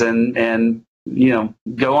places and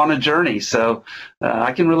go on a journey. So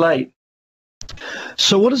I can relate.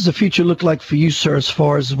 So what does the future look like for you, sir, as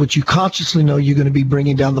far as what you consciously know you're going to be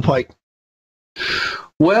bringing down the pike?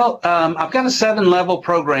 Well, I've got a 7-level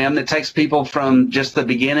program that takes people from just the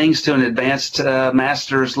beginnings to an advanced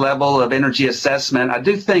master's level of energy assessment. I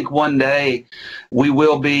do think one day we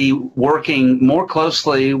will be working more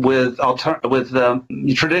closely with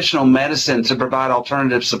traditional medicine to provide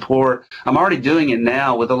alternative support. I'm already doing it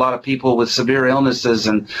now with a lot of people with severe illnesses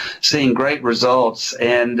and seeing great results.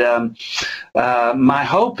 And my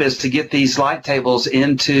hope is to get these light tables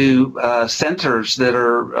into centers that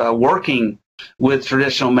are working with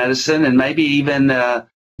traditional medicine, and maybe even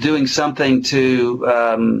doing something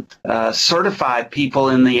to certify people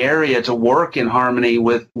in the area to work in harmony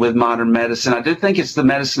with modern medicine. I do think it's the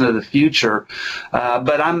medicine of the future,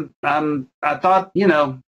 but I thought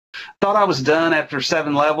I was done after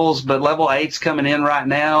 7 levels, but level 8's coming in right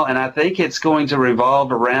now, and I think it's going to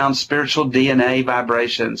revolve around spiritual DNA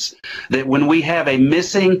vibrations. That when we have a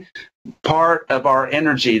missing part of our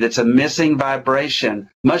energy that's a missing vibration,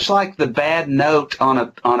 much like the bad note on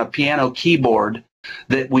a piano keyboard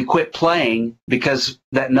that we quit playing because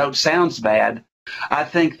that note sounds bad, I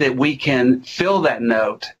think that we can fill that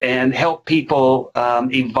note and help people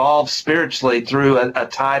evolve spiritually through a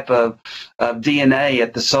type of DNA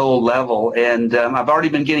at the soul level. And I've already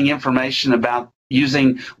been getting information about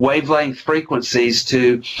using wavelength frequencies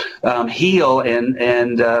to heal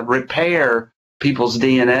and repair people's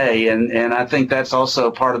DNA, and I think that's also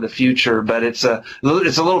part of the future. But it's a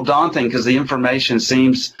little daunting because the information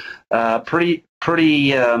seems pretty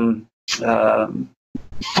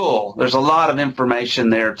full. There's a lot of information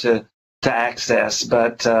there to access,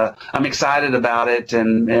 but I'm excited about it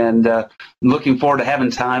and looking forward to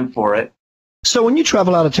having time for it. So when you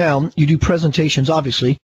travel out of town, you do presentations,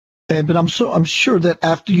 obviously, but I'm sure that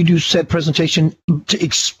after you do said presentation to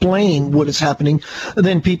explain what is happening,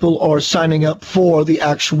 then people are signing up for the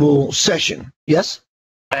actual session. Yes?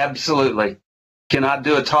 Absolutely. Cannot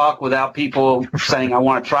do a talk without people saying, I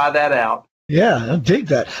want to try that out. Yeah, I dig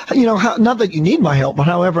that. Not that you need my help, but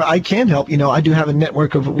however I can help, I do have a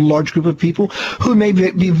network of a large group of people who may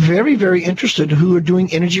be very, very interested, who are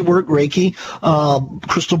doing energy work, Reiki,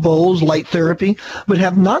 crystal bowls, light therapy, but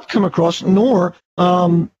have not come across nor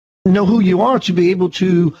know who you are to be able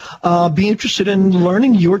to be interested in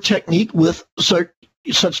learning your technique with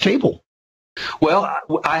such table. Well,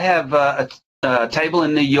 I have a table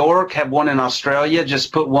in New York, have one in Australia,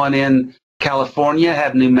 just put one in California,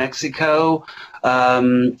 have New Mexico,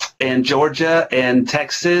 and Georgia and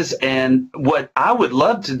Texas. And what I would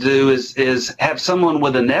love to do is have someone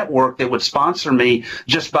with a network that would sponsor me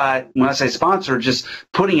just by, when I say sponsor, just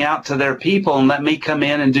putting out to their people and let me come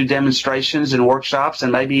in and do demonstrations and workshops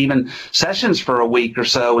and maybe even sessions for a week or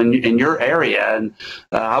so in your area. And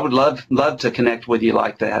I would love to connect with you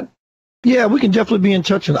like that. Yeah, we can definitely be in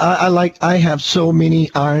touch. And I have so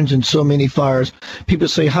many irons and so many fires. People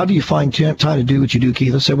say, how do you find time to do what you do,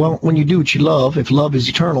 Keith? I say, well, when you do what you love, if love is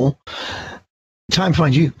eternal, time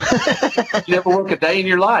finds you. You never work a day in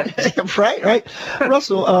your life. Right.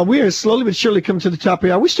 Russell, we are slowly but surely coming to the top of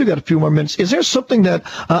the hour. We still got a few more minutes. Is there something that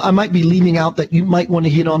I might be leaving out that you might want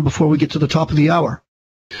to hit on before we get to the top of the hour?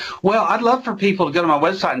 Well, I'd love for people to go to my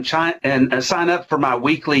website and sign up for my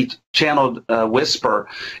weekly channeled whisper.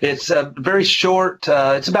 It's very short.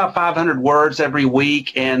 It's about 500 words every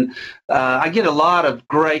week, and I get a lot of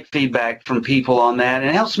great feedback from people on that, and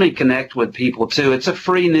it helps me connect with people, too. It's a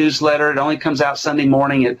free newsletter. It only comes out Sunday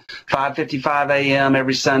morning at 5:55 a.m.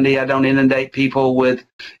 every Sunday. I don't inundate people with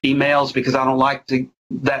emails because I don't like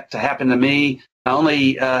that to happen to me. I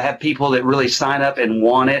only have people that really sign up and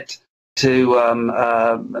want it to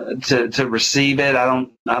receive it. I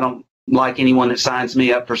don't like anyone that signs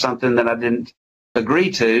me up for something that I didn't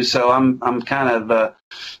agree to. So I'm kind of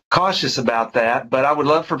cautious about that. But I would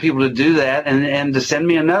love for people to do that and to send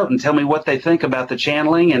me a note and tell me what they think about the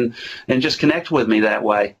channeling and just connect with me that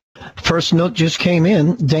way. First note just came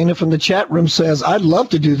in. Dana from the chat room says, I'd love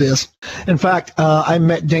to do this. In fact, I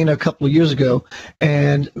met Dana a couple of years ago,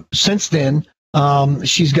 and since then,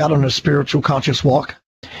 she's got on a spiritual conscious walk.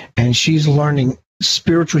 And she's learning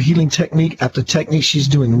spiritual healing technique after technique. She's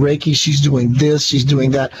doing Reiki. She's doing this. She's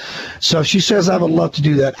doing that. So she says, I would love to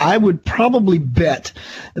do that. I would probably bet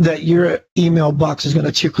that your email box is going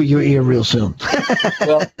to tickle your ear real soon.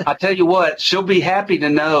 Well, I tell you what, she'll be happy to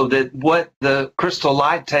know that what the crystal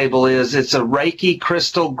light table is, it's a Reiki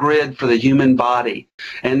crystal grid for the human body.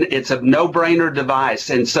 And it's a no-brainer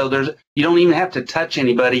device. And so you don't even have to touch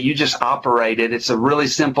anybody. You just operate it. It's a really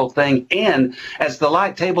simple thing. And as the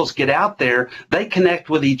light tables get out there, they connect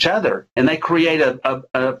with each other, and they create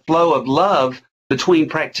a flow of love between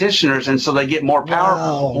practitioners. And so they get more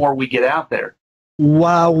powerful the more we get out there.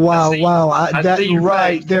 Wow. That's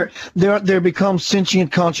right. They're become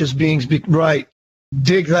sentient conscious beings. Right.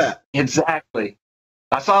 Dig that. Exactly.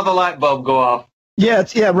 I saw the light bulb go off.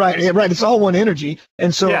 Right. It's all one energy.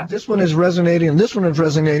 And so This one is resonating and this one is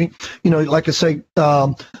resonating. Like I say,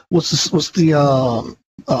 what's the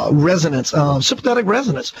resonance, sympathetic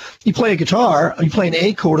resonance. You play a guitar, you play an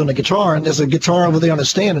A chord on a guitar, and there's a guitar over there on the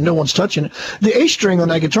stand and no one's touching it. The A string on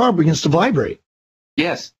that guitar begins to vibrate.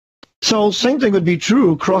 Yes. So same thing would be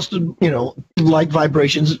true across the, like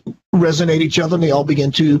vibrations resonate each other and they all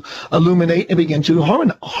begin to illuminate and begin to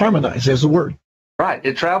harmonize. There's the word. Right.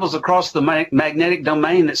 It travels across the magnetic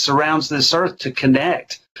domain that surrounds this earth to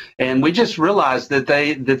connect. And we just realized that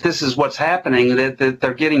this is what's happening, that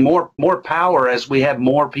they're getting more power as we have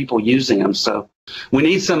more people using them. So we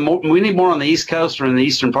need we need more on the East Coast or in the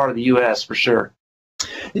eastern part of the U.S. for sure.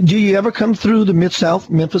 Do you ever come through the Mid-South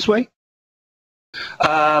Memphis way?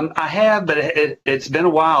 I have, but it's been a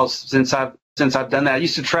while since I've done that. I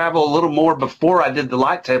used to travel a little more before I did the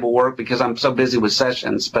light table work because I'm so busy with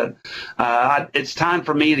sessions. But it's time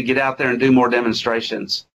for me to get out there and do more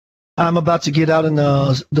demonstrations. I'm about to get out in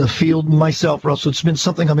the field myself, Russell. It's been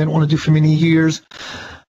something I've been wanting to do for many years.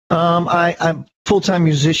 I'm a full-time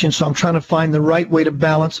musician, so I'm trying to find the right way to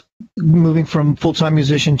balance moving from full-time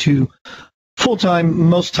musician to full-time,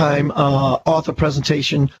 most time author,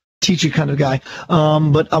 presentation, teacher kind of guy.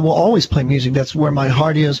 But I will always play music. That's where my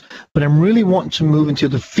heart is. But I'm really wanting to move into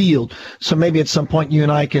the field. So maybe at some point you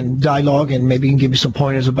and I can dialogue and maybe you can give me some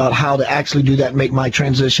pointers about how to actually do that and make my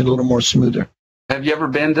transition a little more smoother. Have you ever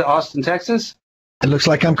been to Austin, Texas? It looks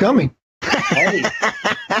like I'm coming. Hey,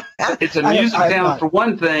 it's a music town for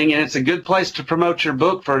one thing, and it's a good place to promote your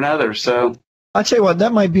book for another. So I'll tell you what,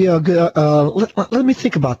 that might be a good, let me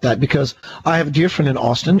think about that, because I have a dear friend in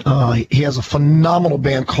Austin. He has a phenomenal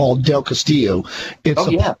band called Del Castillo.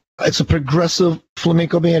 It's a progressive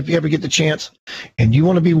flamenco band, if you ever get the chance. And you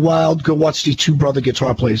want to be wild, go watch these two brother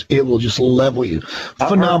guitar players. It will just level you.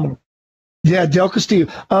 Phenomenal. Yeah, Del Castillo.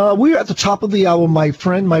 We're at the top of the hour, my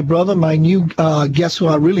friend, my brother, my new guest who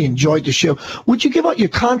I really enjoyed the show. Would you give out your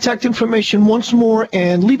contact information once more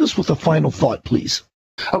and leave us with a final thought, please?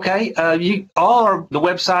 Okay, the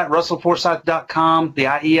website, russellforsyth.com, the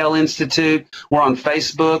IEL Institute. We're on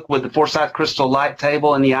Facebook with the Forsyth Crystal Light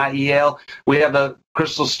Table and the IEL. We have a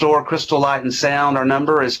crystal store, Crystal Light and Sound. Our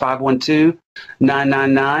number is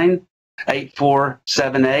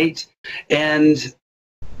 512-999-8478. And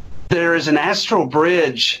there is an astral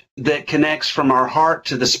bridge that connects from our heart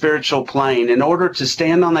to the spiritual plane. In order to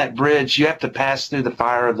stand on that bridge, you have to pass through the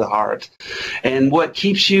fire of the heart. And what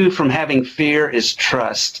keeps you from having fear is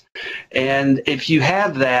trust. And if you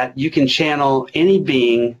have that, you can channel any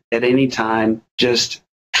being at any time. Just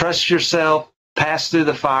trust yourself, pass through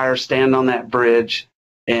the fire, stand on that bridge,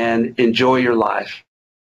 and enjoy your life.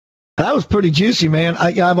 That was pretty juicy, man.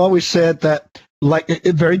 I've always said that, like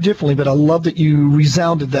it very differently, but I love that you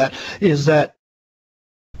resounded that, is that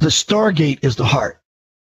the Stargate is the heart.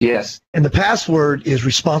 Yes. And the password is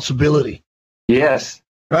responsibility. Yes.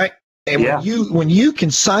 Right? And when you can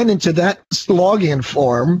sign into that login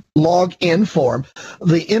form,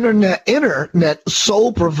 the internet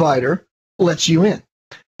sole provider lets you in.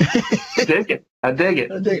 I dig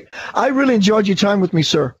it. I really enjoyed your time with me,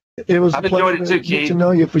 sir. It was I've a pleasure enjoyed it too, Keith. to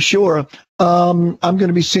know you for sure. I'm going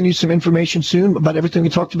to be sending you some information soon about everything we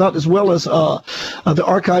talked about, as well as the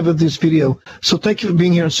archive of this video. So thank you for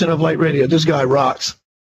being here on Center of Light Radio. This guy rocks.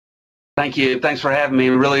 Thank you. Thanks for having me.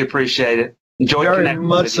 We really appreciate it. Enjoy very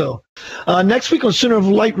much so. Next week on Center of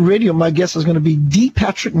Light Radio, my guest is going to be D.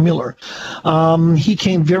 Patrick Miller. He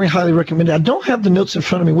came very highly recommended. I don't have the notes in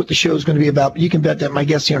front of me what the show is going to be about, but you can bet that my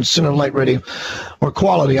guest here on Center of Light Radio, or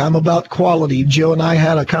quality. I'm about quality. Joe and I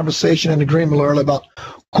had a conversation and agreement earlier about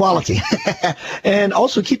quality. And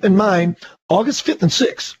also keep in mind, August 5th and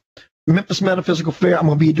 6th, Memphis Metaphysical Fair, I'm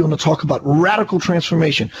going to be doing a talk about radical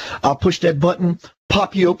transformation. I'll push that button,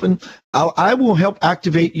 pop you open. I will help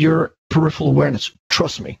activate your peripheral awareness.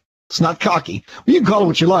 Trust me. It's not cocky. You can call it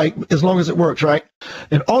what you like, as long as it works, right?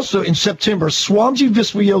 And also in September, Swamiji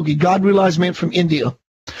Viswayogi, God Realized Man from India.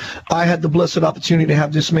 I had the blessed opportunity to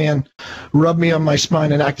have this man rub me on my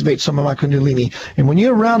spine and activate some of my Kundalini. And when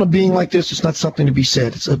you're around a being like this, it's not something to be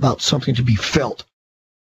said. It's about something to be felt.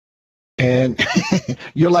 And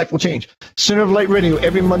your life will change. Center of Light Radio,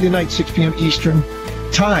 every Monday night, 6 p.m. Eastern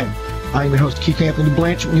Time. I'm your host, Keith Anthony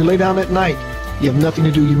Blanchard. When you lay down at night, you have nothing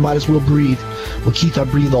to do. You might as well breathe. Well, Keith, I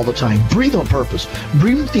breathe all the time. Breathe on purpose.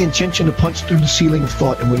 Breathe with the intention to punch through the ceiling of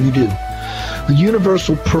thought. And when you do, the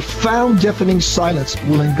universal, profound, deafening silence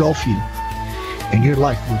will engulf you. And your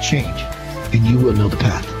life will change. And you will know the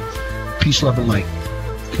path. Peace, love, and light.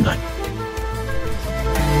 Good night.